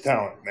were his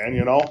talent, man.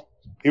 You know,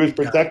 he was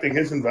protecting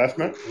his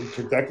investment, and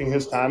protecting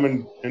his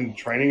time and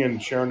training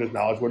and sharing his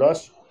knowledge with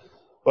us.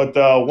 But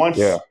once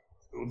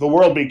the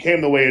world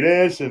became the way it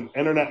is, and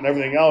internet and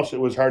everything else, it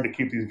was hard to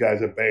keep these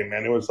guys at bay,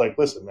 man. It was like,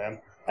 listen, man,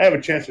 I have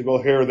a chance to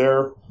go here or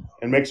there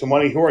and make some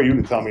money. Who are you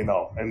to tell me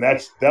no? And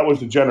that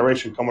was the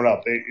generation coming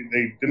up.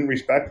 They didn't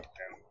respect it,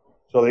 man.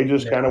 So they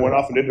just kind of went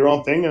off and did their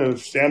own thing. And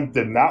if Sam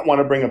did not want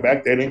to bring it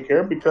back, they didn't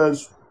care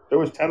because there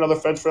was 10 other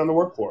feds for them to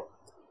work for.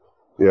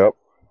 Yep.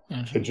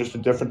 It's just a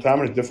different time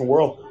and a different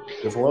world.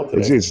 Different world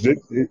today.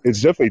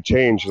 It's definitely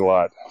changed a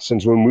lot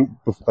since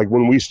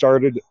when we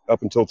started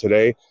up until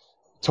today.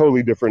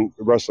 Totally different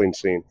wrestling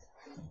scene.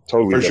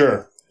 Totally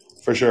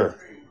for sure.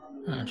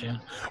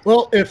 Gotcha.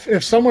 Well,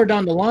 if somewhere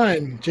down the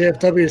line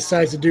JFW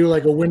decides to do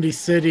like a Windy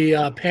City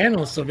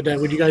panel and stuff like that,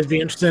 would you guys be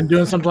interested in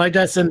doing something like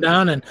that, sitting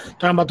down and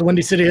talking about the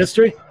Windy City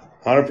history?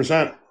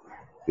 100%.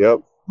 Yep.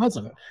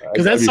 Awesome.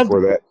 Because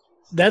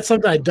that's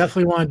something I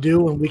definitely want to do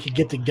when we could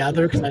get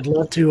together, because I'd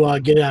love to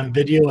get it on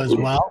video as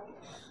well.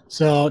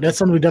 So that's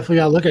something we definitely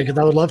got to look at, because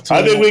I would love to.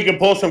 I think we can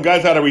pull some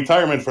guys out of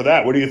retirement for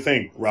that. What do you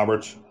think,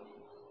 Roberts?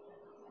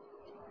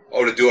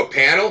 Oh, to do a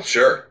panel?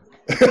 Sure.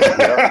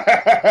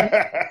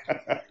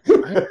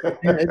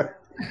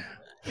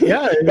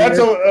 Yeah, that's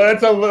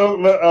a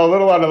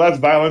little on the less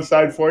violent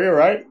side for you,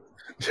 right?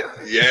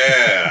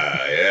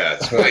 Yeah,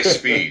 it's my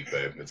speed,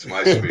 babe. It's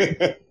my speed.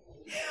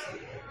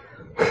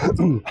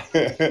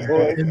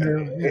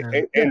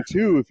 And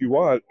two, if you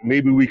want,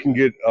 maybe we can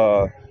get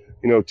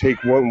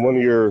take one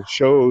of your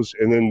shows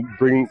and then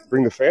bring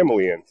the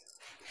family in.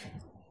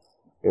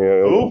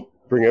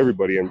 Bring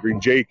everybody in. Bring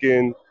Jake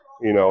in.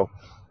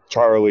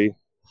 Charlie.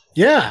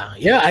 Yeah.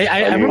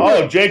 I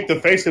remember. Jake,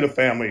 the face of the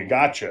family.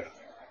 Gotcha.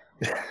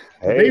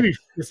 Hey.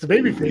 It's the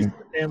baby face of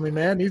the family,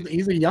 man.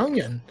 He's a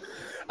youngin'.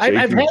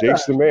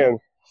 Jake's the man.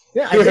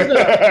 Yeah, I did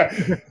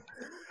that.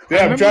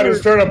 I'm trying to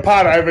stir a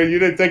pot, Ivan. You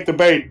didn't take the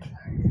bait.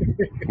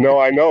 No,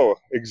 I know.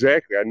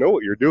 Exactly. I know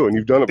what you're doing.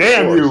 You've done it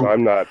before, so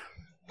I'm not.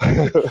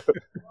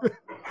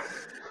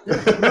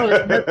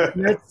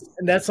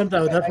 That's something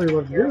I would definitely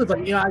love to do. It's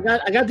like,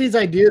 I got these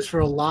ideas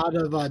for a lot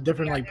of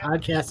different like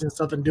podcasts and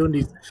stuff, and doing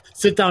these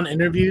sit down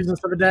interviews and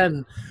stuff like that,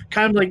 and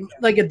kind of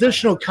like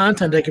additional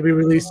content that could be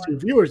released to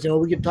viewers.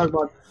 We could talk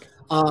about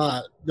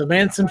the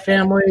Manson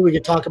family. We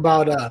could talk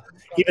about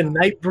even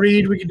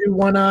Nightbreed. We could do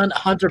one on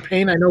Hunter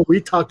Payne. I know we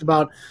talked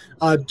about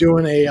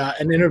doing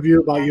an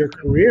interview about your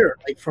career,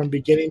 like from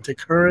beginning to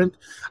current.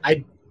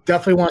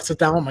 definitely want to sit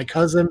down with my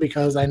cousin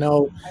because I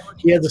know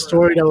he has a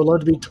story that would love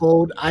to be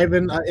told.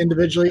 Ivan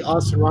individually,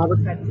 Austin, Robert.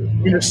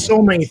 There's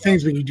so many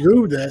things we can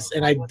do with this,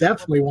 and I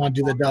definitely want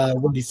to do the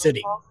Windy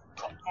City.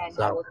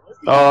 So,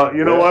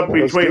 you know what?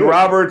 Between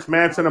Roberts,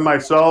 Manson, and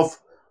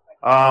myself,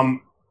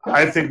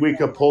 I think we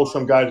could pull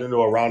some guys into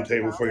a round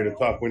table for you to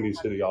talk Windy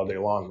City all day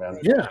long, man.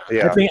 Yeah,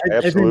 absolutely.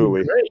 I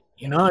think great.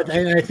 And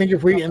I think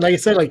if we, and like I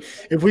said, like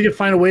if we could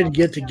find a way to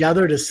get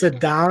together to sit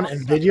down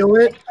and video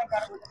it,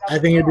 I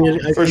think it'd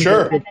be for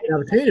sure an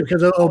opportunity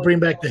because it'll bring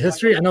back the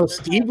history. I know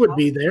Steve would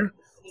be there.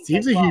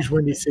 Steve's a huge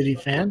Windy City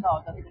fan.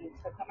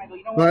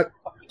 But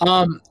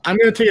I'm going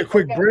to take a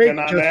quick break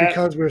just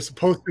because we were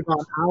supposed to go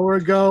an hour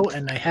ago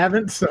and I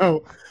haven't.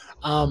 So,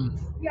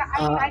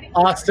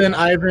 Austin,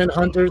 Ivan,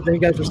 Hunter,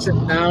 thank you guys for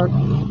sitting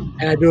down,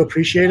 and I do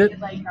appreciate it.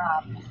 All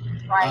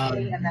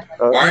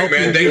right,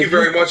 man. Thank you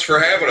very much for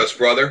having us,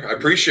 brother. I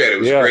appreciate it.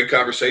 It was a great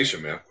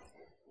conversation, man.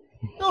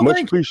 No,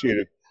 much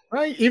appreciated.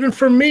 Right, even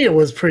for me, it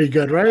was pretty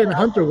good, right? And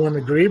Hunter wouldn't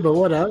agree, but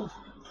whatever.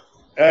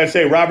 I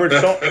say, Robert,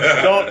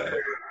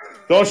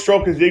 don't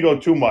stroke his ego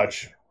too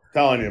much. I'm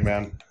telling you,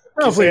 man.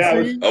 No, please,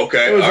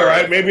 okay, it was all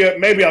right.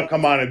 Maybe I'll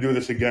come on and do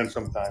this again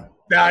sometime.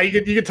 Nah, you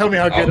can tell me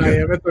how good I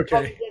am. It's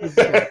okay.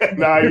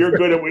 Nah, you're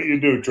good at what you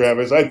do,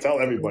 Travis. I tell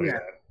everybody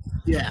that.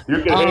 Yeah.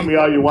 You can hate me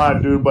all you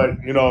want, dude,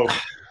 but you know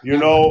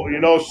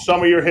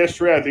some of your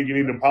history. I think you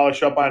need to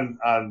polish up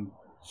on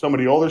some of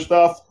the older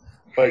stuff.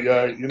 But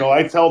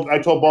I told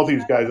both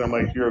these guys, I'm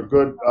like, you're a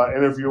good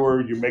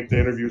interviewer. You make the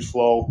interviews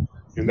flow.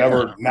 You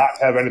never not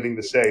have anything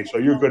to say, so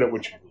you're good at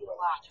what you do.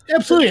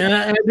 Absolutely, and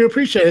I do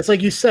appreciate it. It's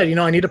like you said,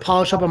 I need to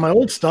polish up on my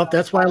old stuff.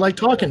 That's why I like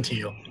talking to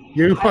you.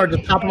 You are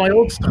the top of my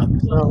old stuff.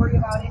 So.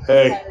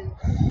 Hey,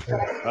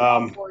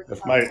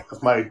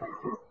 if my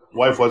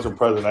wife wasn't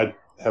present, I'd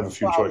have a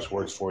few choice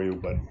words for you,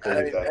 but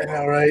I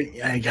know, right?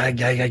 I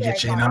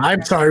get you.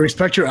 I'm sorry.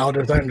 Respect your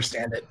elders. I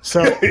understand it.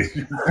 So,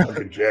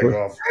 fucking jack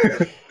off. All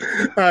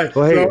right.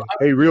 Well,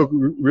 hey,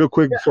 real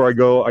quick before I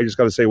go, I just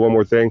got to say one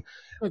more thing.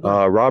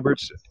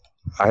 Roberts,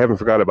 I haven't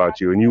forgot about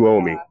you, and you owe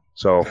me.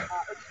 So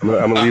I'm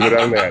gonna leave it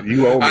on that.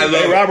 You owe me. I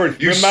love Robert.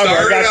 You started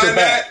on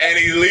that, and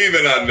he's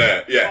leaving on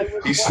that. Yeah,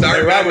 he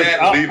started on that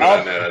and leaving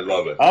on that. I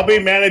love it. I'll be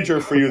manager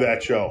for you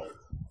that show.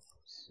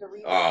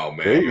 Oh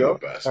man, you're the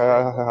best.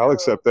 I'll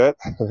accept that.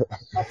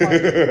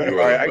 You're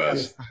the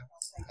best.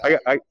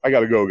 I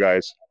gotta go,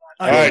 guys.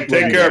 All right,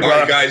 take care, bro.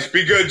 All right, guys,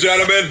 be good,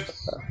 gentlemen.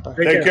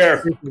 Take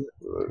care.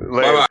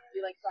 Bye-bye.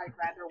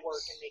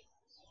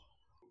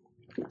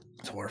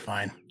 So we're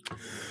fine.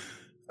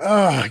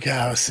 Oh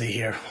God, let's see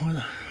here.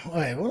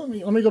 Wait, let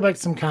me go back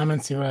to some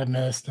comments, see what I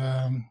missed.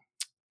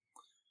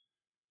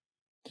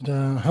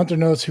 Hunter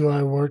knows who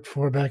I worked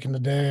for back in the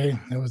day.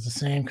 It was the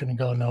same, couldn't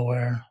go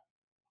nowhere.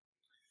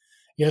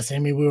 Yes,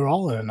 Amy, we were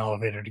all in an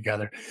elevator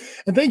together.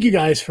 And thank you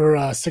guys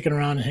for sticking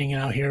around and hanging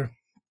out here.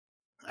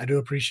 I do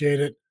appreciate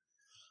it.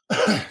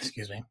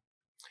 Excuse me.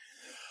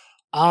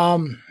 I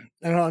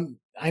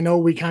know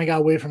we kind of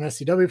got away from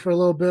SCW for a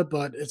little bit,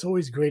 but it's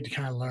always great to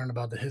kind of learn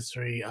about the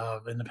history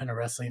of independent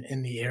wrestling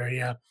in the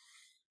area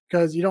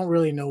because you don't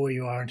really know where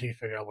you are until you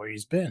figure out where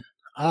he's been.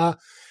 So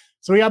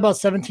we got about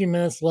 17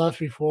 minutes left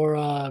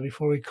before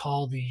we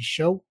call the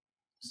show.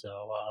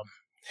 So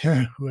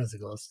who has the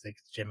glow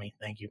sticks? Jimmy,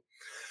 thank you.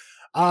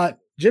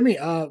 Jimmy,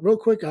 real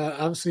quick,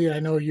 obviously I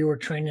know you were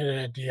training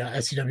at the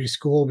SCW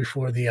school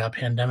before the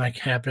pandemic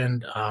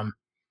happened.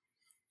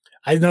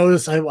 I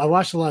noticed I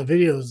watched a lot of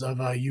videos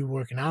of you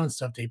working out and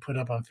stuff that you put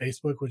up on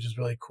Facebook, which is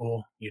really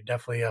cool. You're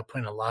definitely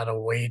putting a lot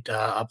of weight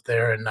up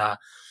there and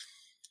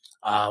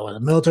with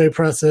the military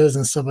presses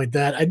and stuff like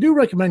that. I do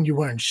recommend you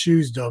wearing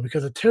shoes though,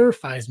 because it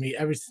terrifies me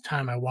every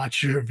time I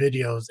watch your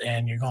videos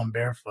and you're going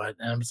barefoot.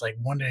 And I'm just like,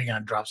 one day you're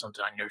going to drop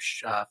something on your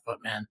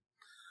foot, man.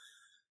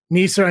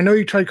 Nisa, I know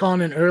you tried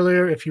calling in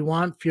earlier. If you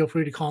want, feel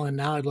free to call in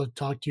now. I'd love to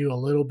talk to you a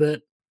little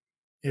bit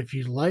if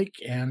you'd like.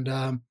 And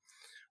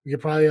we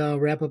could probably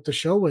wrap up the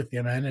show with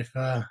you, man, if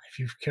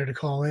you care to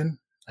call in.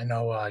 I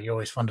know you're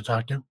always fun to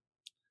talk to.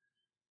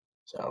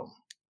 So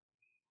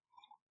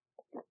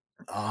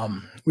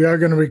we are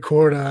going to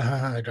record.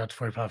 I dropped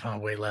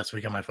 45-pound weight last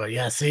week on my foot.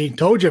 Yeah, see,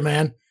 told you,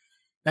 man.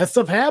 That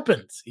stuff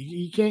happens.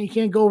 You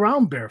can't go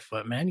around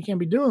barefoot, man. You can't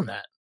be doing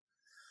that.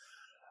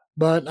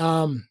 But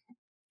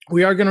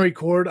we are going to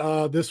record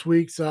this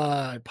week's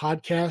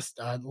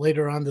podcast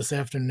later on this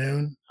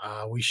afternoon.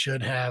 We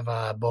should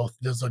have both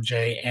Dizzle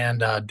J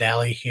and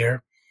Dally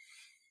here.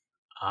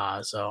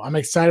 So I'm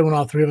excited when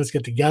all three of us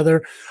get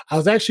together. I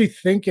was actually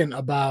thinking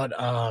about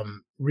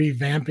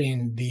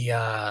revamping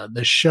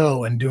the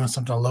show and doing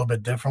something a little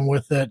bit different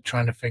with it,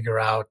 trying to figure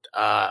out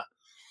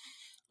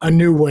a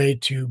new way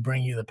to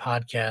bring you the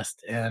podcast.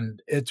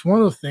 And it's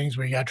one of the things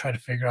where you got to try to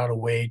figure out a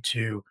way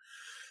to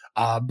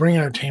bring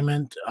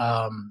entertainment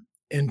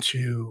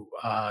into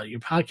your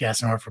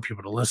podcast in order for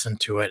people to listen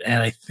to it.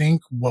 And I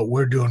think what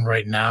we're doing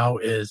right now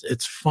is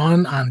it's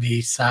fun on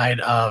the side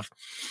of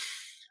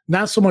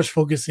not so much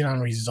focusing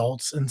on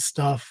results and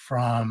stuff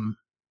from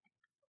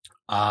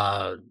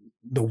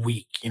the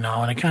week, and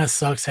it kind of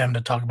sucks having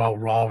to talk about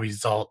raw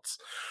results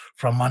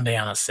from Monday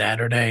on a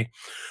Saturday,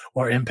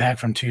 or Impact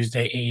from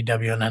Tuesday,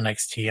 AEW and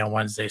NXT on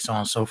Wednesday, so on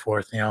and so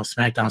forth. You know,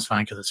 SmackDown's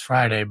fine because it's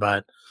Friday,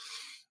 but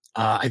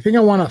I think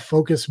I want to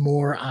focus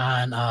more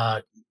on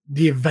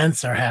the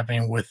events that are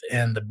happening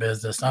within the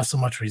business, not so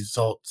much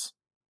results.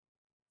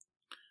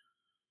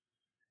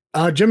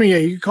 Jimmy, yeah,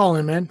 you can call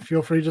in, man.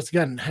 Feel free. Just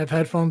again, have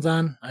headphones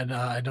on.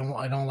 I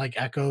don't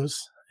like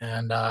echoes,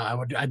 and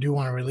I do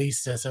want to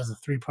release this as a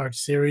 3-part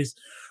series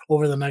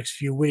over the next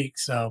few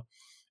weeks. So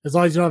as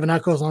long as you don't have an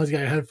echo, as long as you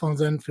got your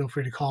headphones in, feel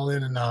free to call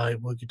in,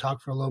 and we can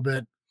talk for a little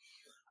bit.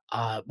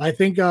 I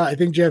think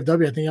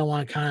JFW. I think I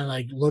want to kind of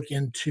like look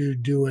into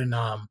doing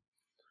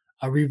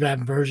a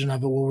revamped version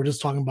of it where we're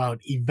just talking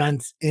about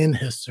events in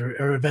history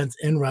or events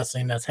in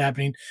wrestling that's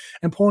happening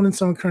and pulling in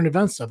some current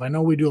event stuff. I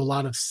know we do a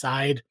lot of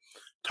side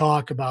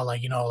talk about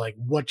like, you know, like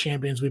what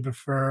champions we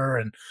prefer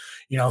and,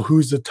 you know,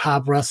 who's the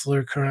top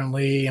wrestler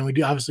currently. And we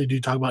do obviously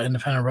talk about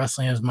independent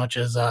wrestling as much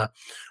as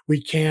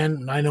we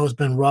can. I know it's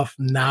been rough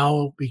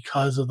now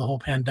because of the whole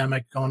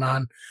pandemic going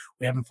on.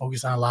 We haven't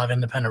focused on a lot of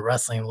independent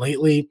wrestling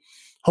lately.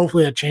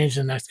 Hopefully that changes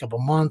in the next couple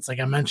months. Like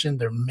I mentioned,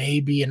 there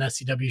may be an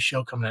SCW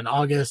show coming in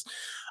August.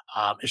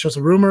 It's just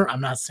a rumor.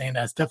 I'm not saying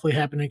that's definitely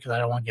happening because I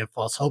don't want to give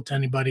false hope to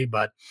anybody,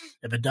 but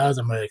if it does,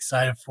 I'm really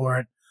excited for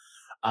it.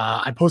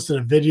 I posted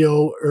a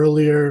video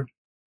earlier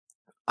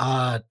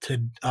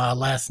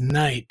last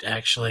night,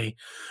 actually,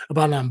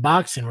 about an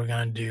unboxing we're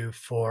going to do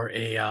for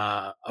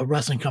a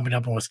wrestling company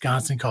up in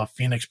Wisconsin called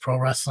Phoenix Pro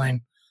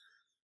Wrestling.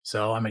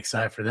 So I'm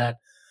excited for that.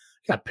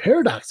 Got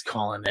Paradox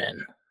calling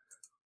in.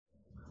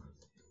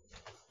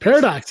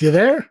 Paradox, you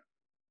there?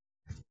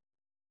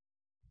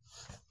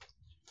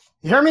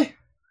 You hear me?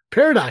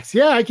 Paradox,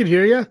 yeah, I can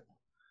hear you.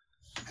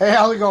 Hey,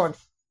 how's it going?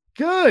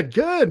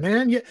 Good,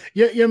 man.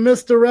 You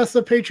missed the rest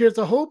of Patriots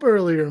of Hope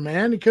earlier,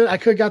 man. I could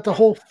have got the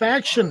whole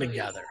faction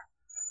together.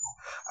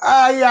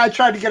 Yeah, I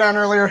tried to get on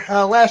earlier.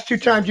 Last 2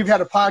 times you've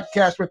had a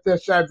podcast with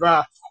this, I've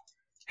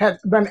had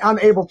been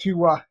unable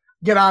to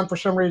get on for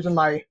some reason.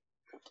 My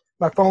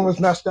phone was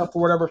messed up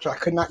or whatever, so I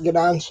could not get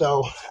on.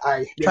 So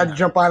I tried to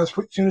jump on as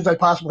soon as I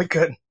possibly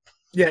could.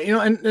 Yeah, you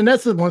know, and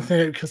that's the one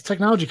thing, because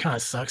technology kind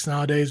of sucks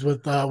nowadays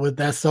with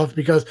that stuff,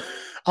 because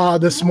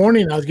this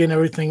morning I was getting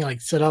everything like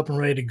set up and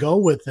ready to go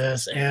with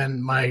this,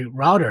 and my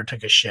router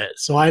took a shit.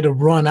 So I had to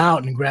run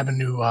out and grab a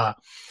new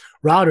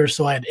router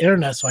so I had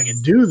internet so I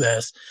could do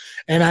this.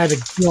 And I had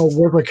to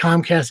work with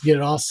Comcast to get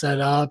it all set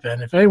up.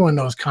 And if anyone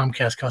knows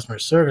Comcast customer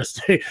service,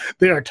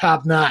 they are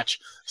top notch.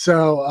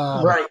 So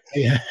right.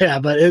 Yeah,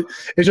 but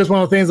it's just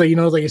one of the things, like,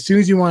 like as soon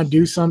as you want to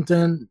do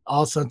something,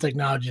 all of a sudden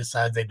technology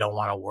decides they don't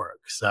want to work.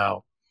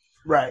 So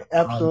right,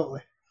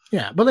 absolutely.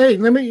 Yeah, but hey,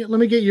 let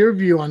me get your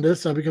view on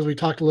this because we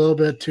talked a little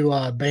bit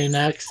to Bane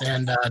X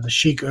and the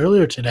Sheik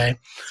earlier today.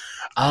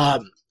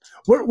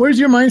 Where's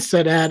your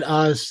mindset at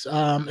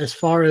as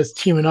far as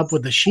teaming up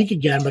with the Sheik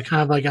again, but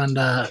kind of like on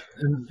a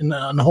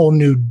whole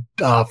new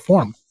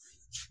form?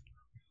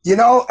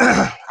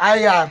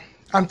 I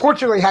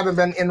unfortunately haven't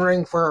been in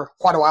ring for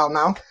quite a while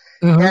now,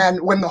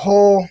 and when the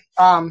whole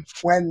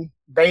when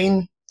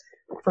Bane,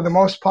 for the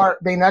most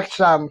part, Bane X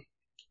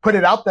put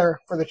it out there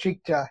for the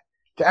Sheik to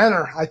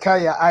enter, I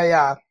tell you,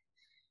 I've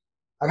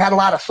had a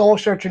lot of soul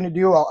searching to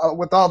do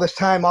with all this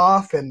time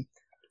off, and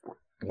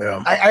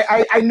yeah,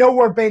 I know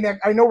where Bane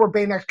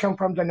X comes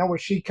from. I know where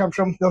Sheik comes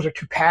from. Those are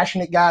 2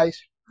 passionate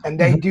guys, and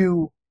they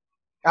do.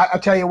 I'll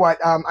tell you what.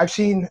 I've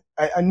seen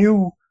a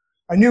new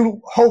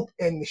hope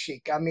in the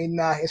Sheik. I mean,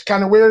 it's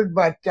kind of weird,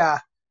 but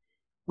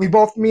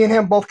me and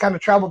him both kind of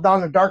traveled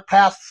down the dark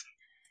path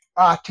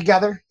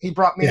together. He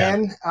brought me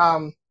in.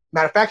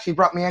 Matter of fact, he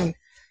brought me in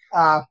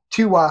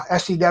to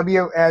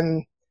SCW,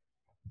 and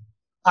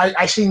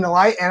I seen the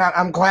light, and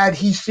I'm glad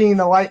he's seeing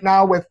the light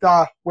now with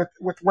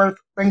where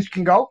things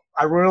can go.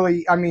 I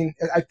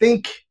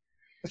think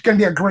it's going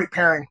to be a great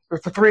pairing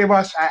with the 3 of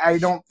us. I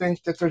don't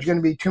think that there's going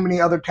to be too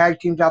many other tag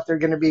teams out there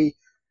going to be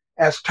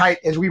as tight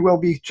as we will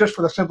be, just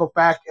for the simple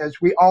fact as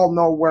we all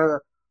know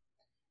where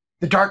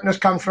the darkness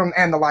comes from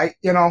and the light.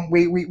 When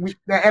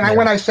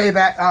I say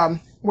that,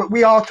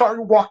 we all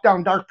walk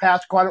down dark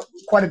paths quite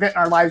a bit in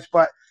our lives,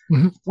 but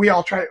we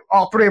all 3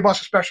 of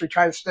us especially,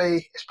 try to stay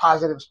as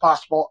positive as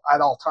possible at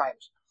all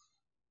times.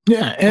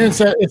 Yeah, and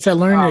it's a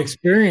learning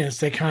experience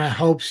that kind of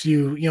helps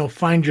you,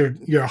 find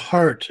your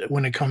heart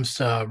when it comes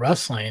to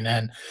wrestling.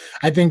 And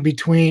I think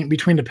between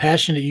the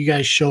passion that you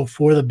guys show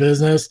for the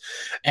business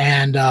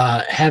and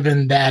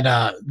having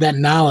that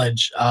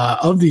knowledge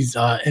of these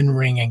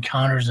in-ring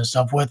encounters and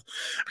stuff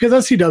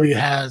because SCW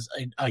has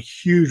a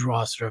huge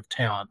roster of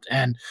talent,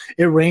 and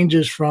it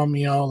ranges from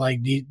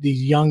like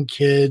these young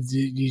kids,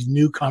 these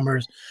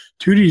newcomers,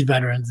 to these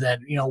veterans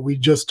that we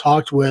just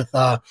talked with.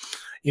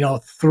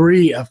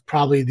 3 of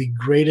probably the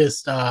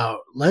greatest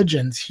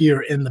legends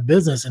here in the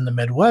business in the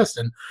Midwest,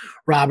 and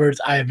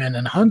Roberts, Ivan,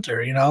 and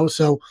Hunter.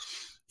 So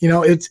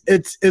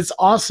it's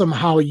awesome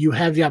how you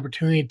have the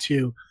opportunity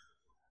to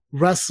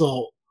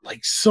wrestle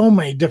like so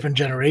many different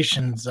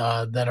generations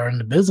that are in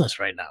the business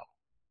right now.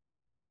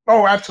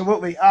 Oh,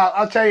 absolutely.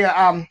 I'll tell you,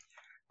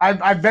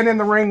 I've been in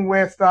the ring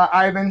with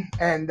Ivan,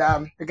 and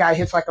the guy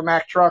hits like a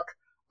Mack truck.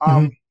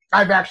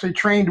 I've actually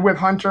trained with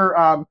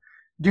Hunter.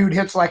 Dude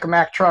hits like a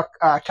Mack truck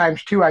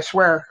 ×2, I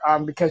swear,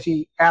 because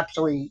he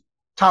absolutely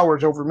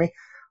towers over me.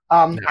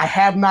 I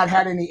have not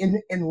had any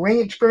in-ring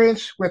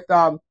experience with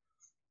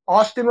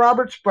Austin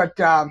Roberts, but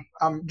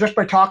just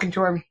by talking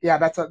to him, yeah,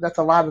 that's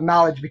a lot of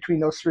knowledge between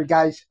those three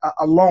guys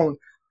alone.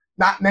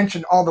 Not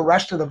mention all the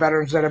rest of the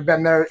veterans that have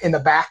been there in the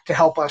back to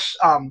help us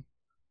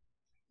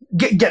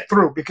get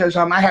through, because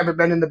I haven't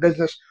been in the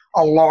business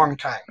a long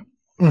time.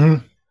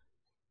 Mm-hmm.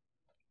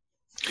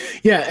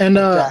 Yeah, and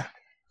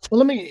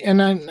well,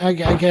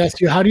 I ask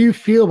you, how do you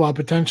feel about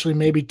potentially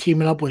maybe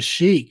teaming up with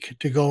Sheik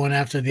to go in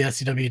after the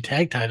SCW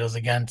tag titles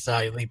against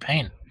Elite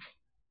Pain?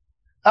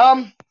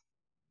 I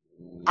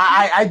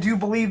do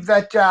believe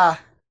that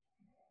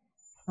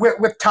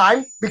with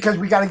time, because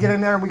we got to get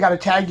in there and we got to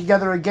tag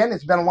together again.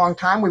 It's been a long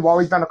time. We've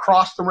always been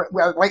across the ring.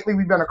 Lately,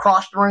 we've been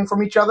across the ring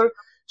from each other,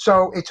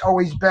 so it's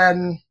always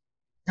been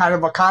kind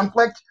of a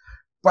conflict.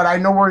 But I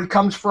know where he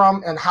comes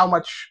from and how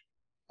much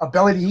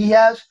ability he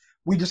has.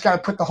 We just got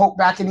to put the hope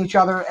back in each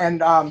other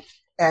and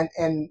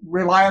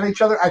rely on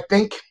each other. I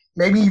think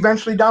maybe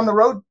eventually down the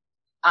road,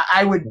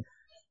 I wouldn't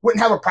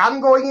have a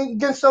problem going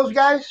against those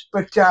guys,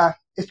 but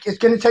it's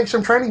going to take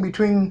some training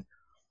between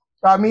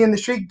me and the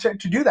Sheik to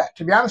do that,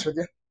 to be honest with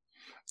you.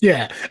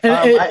 Yeah. And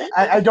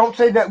I don't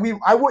say that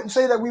I wouldn't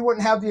say that we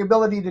wouldn't have the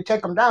ability to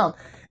take them down.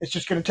 It's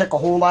just going to take a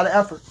whole lot of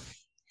effort.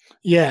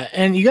 Yeah,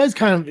 and you guys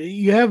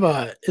you have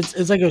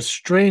it's like a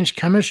strange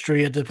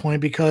chemistry at the point,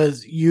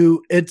 because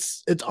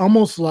it's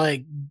almost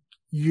like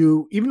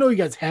even though you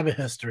guys have a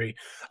history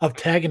of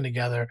tagging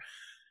together,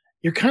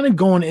 you're kind of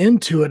going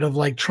into it of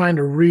like trying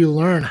to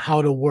relearn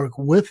how to work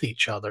with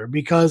each other,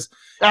 because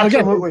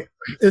absolutely,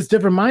 again, it's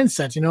different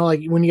mindsets.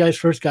 Like when you guys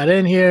first got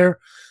in here,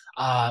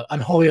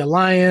 Unholy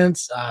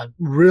Alliance,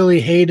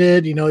 really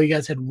hated. You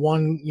guys had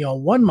one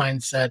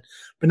mindset,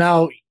 but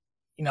now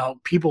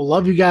people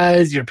love you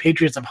guys. You're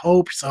Patriots of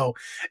Hope. So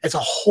it's a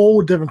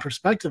whole different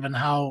perspective in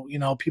how,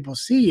 people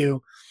see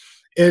you.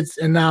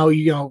 And now,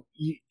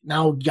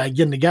 now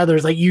getting together,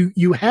 it's like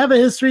you have a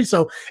history.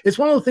 So it's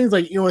one of the things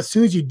like, as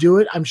soon as you do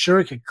it, I'm sure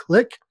it could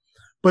click,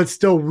 but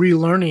still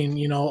relearning,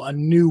 a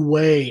new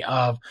way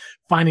of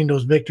finding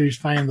those victories,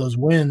 finding those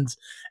wins,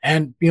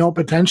 and,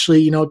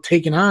 potentially,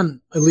 taking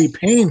on Elite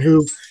Pain,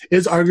 who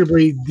is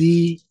arguably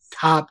the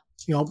top,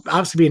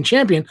 obviously being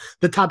champion,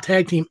 the top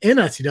tag team in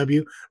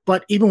SCW,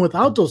 but even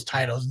without those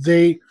titles,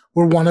 they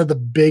were one of the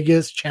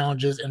biggest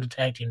challenges in the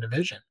tag team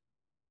division.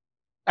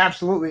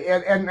 Absolutely.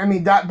 And I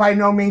mean, that by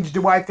no means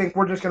do I think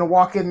we're just going to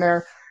walk in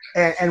there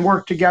and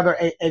work together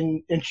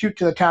and shoot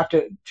to the top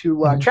to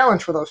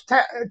challenge for those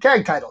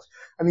tag titles.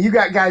 I mean, you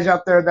got guys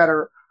out there that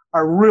are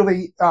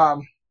really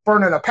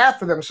burning a path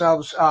for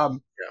themselves.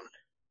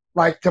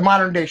 Like the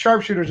modern day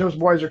sharpshooters, those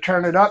boys are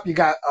turning it up. You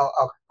got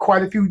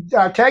quite a few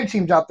tag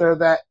teams out there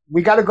that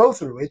we got to go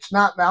through.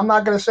 I'm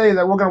not going to say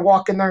that we're going to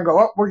walk in there and go,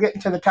 oh, we're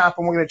getting to the top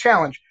and we're going to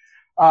challenge.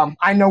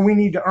 I know we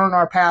need to earn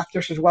our path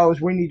just as well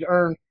as we need to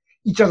earn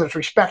each other's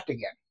respect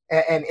again.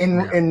 And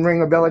in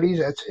ring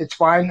abilities, it's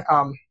fine.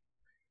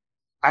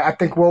 I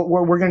think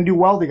we're going to do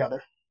well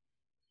together.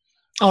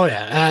 Oh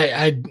yeah,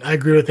 I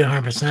agree with you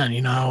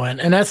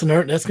 100%. And that's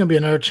going to be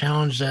another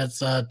challenge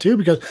that's too,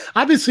 because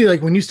obviously,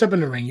 like when you step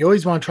in the ring, you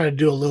always want to try to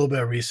do a little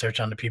bit of research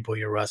on the people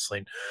you're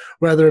wrestling,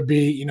 whether it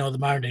be the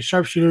modern day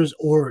sharpshooters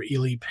or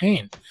Elite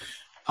Pain.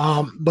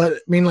 But I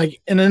mean,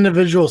 like in an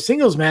individual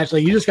singles match,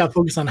 like you just got to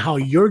focus on how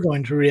you're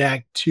going to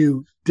react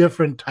to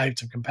different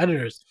types of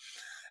competitors.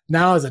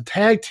 Now, as a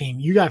tag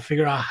team, you got to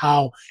figure out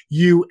how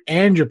you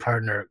and your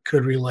partner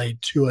could relate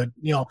to it,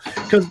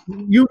 because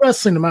you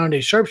wrestling the modern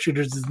day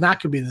sharpshooters is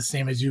not going to be the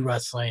same as you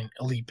wrestling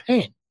Elite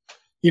Pain.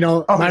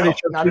 Modern day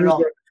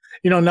sharpshooters,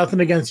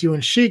 nothing against you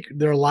and Sheik.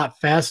 They're a lot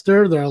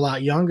faster. They're a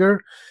lot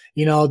younger.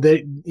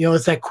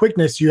 It's that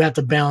quickness you have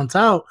to balance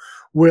out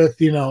with,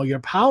 your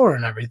power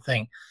and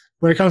everything.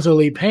 When it comes to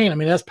Elite Pain, I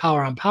mean, that's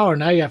power on power.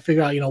 Now you got to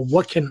figure out,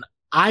 what can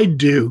I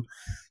do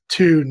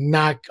to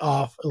knock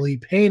off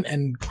Elite Pain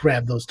and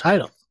grab those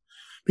titles,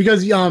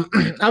 because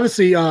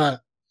obviously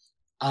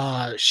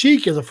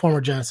Sheik is a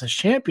former Genesis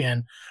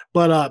champion,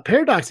 but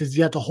Paradox is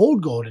yet to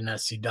hold gold in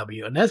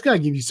SCW, and that's got to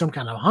give you some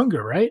kind of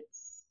hunger, right?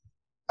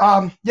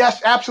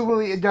 Yes,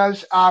 absolutely, it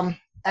does. And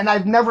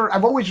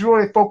I've always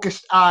really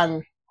focused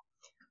on.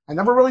 I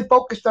never really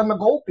focused on the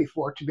gold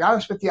before, to be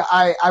honest with you.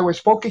 I was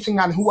focusing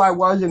on who I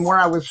was and where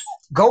I was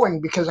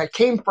going, because I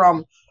came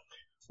from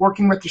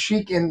working with the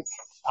Sheik, and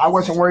I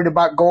wasn't worried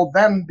about gold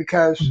then,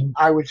 because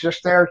I was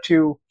just there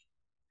to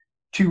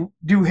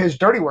do his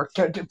dirty work,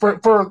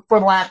 for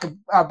lack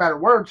of better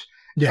words.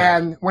 Yeah.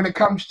 And when it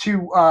comes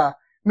to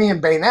me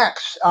and Bane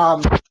X,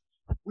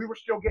 we were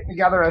still getting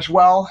together as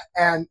well.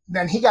 And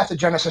then he got the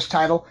Genesis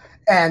title,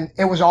 and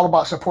it was all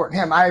about supporting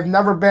him. I've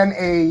never been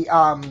a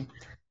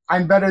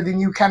I'm better than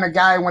you kind of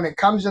guy when it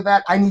comes to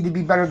that. I need to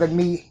be better than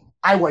me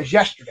I was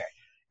yesterday.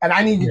 And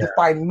I needed to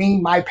find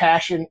my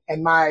passion,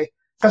 and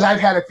because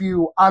I've had a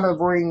few out of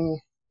ring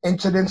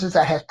incidences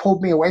that has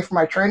pulled me away from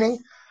my training,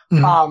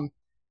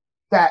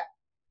 that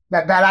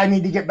that I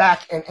need to get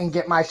back and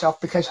get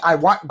myself, because I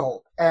want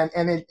gold.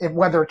 And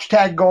whether it's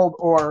tag gold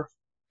or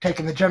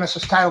taking the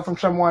Genesis title from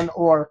someone,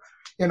 or,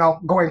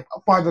 going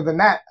farther than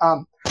that,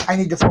 I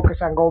need to focus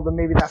on gold, and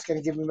maybe that's going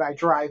to give me my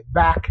drive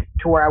back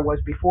to where I was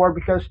before,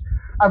 because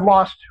I've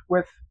lost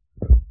with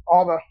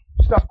all the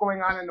stuff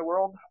going on in the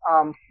world,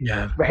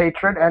 the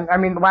hatred, and I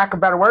mean, the lack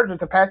of better words,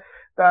 the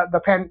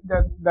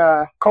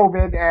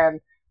COVID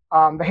and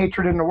the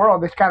hatred in the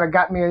world. It's kind of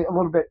got me a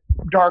little bit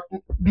dark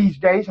these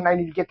days, and I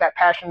need to get that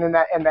passion and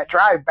that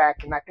drive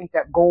back. And I think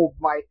that gold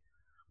might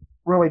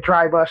really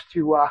drive us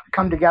to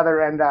come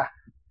together, and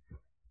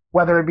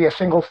whether it be a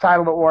singles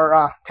title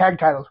or tag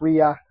titles,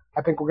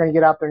 I think we're going to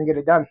get out there and get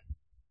it done.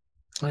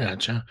 I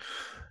gotcha.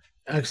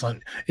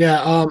 Excellent.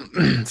 Yeah.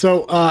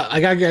 So I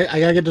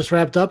gotta get this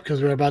wrapped up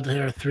because we're about to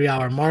hit our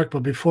 3-hour mark.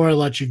 But before I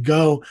let you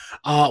go,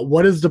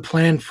 what is the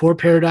plan for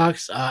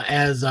Paradox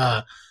as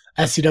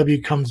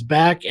SCW comes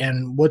back,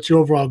 and what's your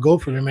overall goal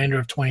for the remainder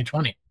of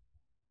 2020?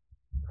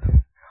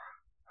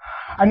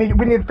 I'm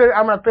going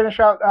to finish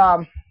out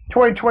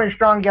 2020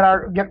 strong.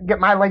 Get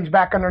my legs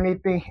back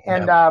underneath me,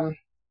 and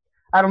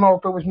I don't know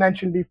if it was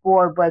mentioned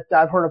before, but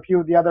I've heard a few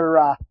of the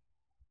other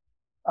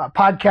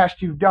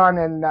podcasts you've done,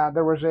 and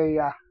there was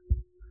a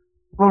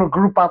little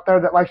group out there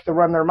that likes to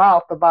run their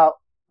mouth about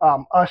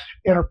us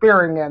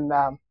interfering, and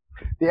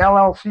the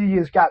LLC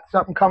has got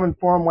something coming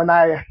for them when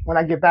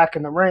I get back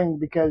in the ring,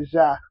 because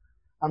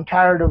I'm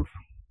tired of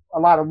a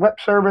lot of lip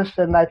service,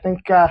 and I think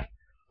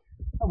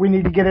we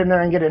need to get in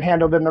there and get it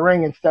handled in the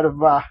ring instead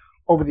of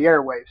over the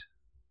airwaves.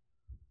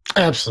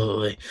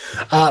 Absolutely.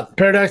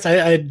 Paradox,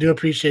 I do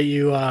appreciate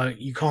you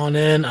calling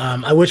in.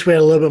 I wish we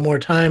had a little bit more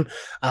time,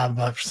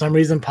 but for some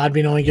reason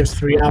Podbean only gives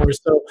 3 hours.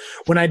 So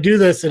when I do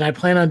this, and I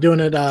plan on doing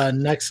it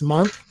next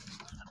month,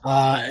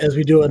 as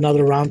we do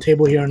another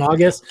roundtable here in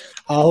August,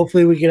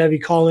 hopefully we can have you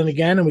call in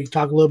again and we can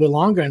talk a little bit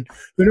longer. And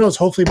who knows,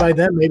 hopefully by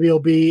then maybe it'll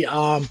be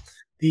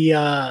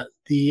the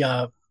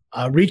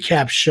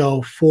recap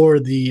show for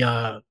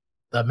the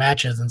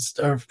matches and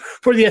stuff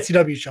for the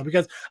SCW show,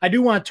 because I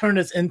do want to turn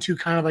this into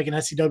kind of like an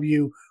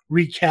SCW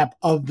recap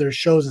of their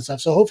shows and stuff.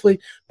 So hopefully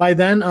by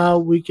then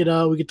we could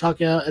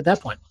talk at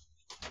that point.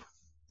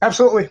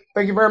 Absolutely.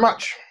 Thank you very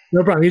much.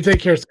 No problem. You take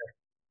care, sir.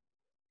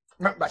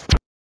 Bye.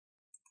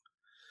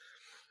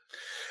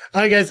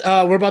 All right, guys,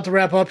 we're about to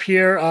wrap up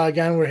here.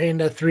 Again, we're hitting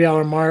the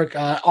 3-hour mark.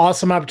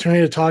 Awesome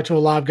opportunity to talk to a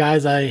lot of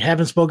guys I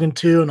haven't spoken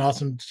to, and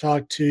awesome to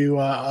talk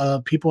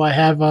to people I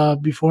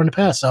have before in the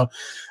past. So,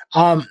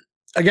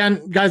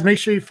 again, guys, make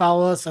sure you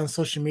follow us on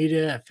social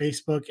media at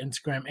Facebook,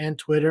 Instagram, and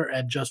Twitter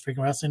at Just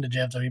Freaking Wrestling, the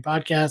JFW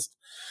podcast.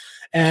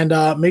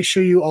 And make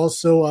sure you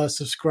also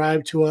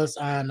subscribe to us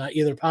on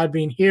either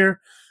Podbean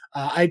here,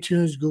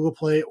 iTunes, Google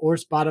Play, or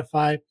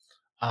Spotify.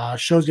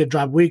 Shows get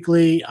dropped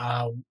weekly.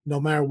 No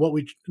matter what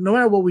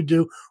we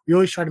do, we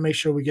always try to make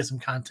sure we get some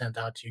content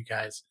out to you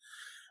guys.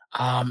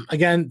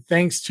 Again,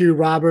 thanks to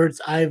Roberts,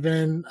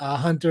 Ivan,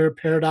 Hunter,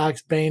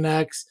 Paradox,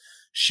 Banex,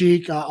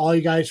 Sheik, all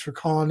you guys for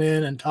calling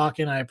in and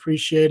talking. I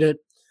appreciate it.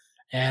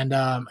 And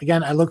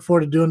again, I look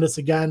forward to doing this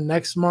again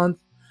next month,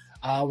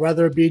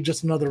 whether it be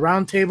just another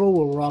roundtable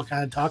where we're all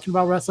kind of talking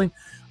about wrestling,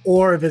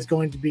 or if it's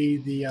going to be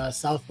the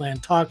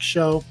Southland Talk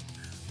Show,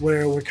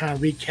 where we're kind of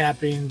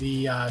recapping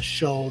the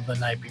show the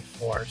night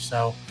before.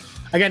 So,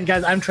 again,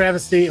 guys, I'm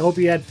Travesty. Hope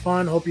you had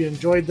fun. Hope you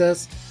enjoyed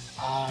this.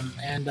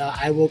 And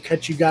I will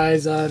catch you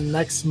guys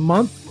next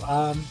month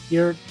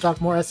here to talk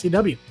more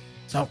SCW.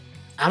 So,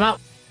 I'm out.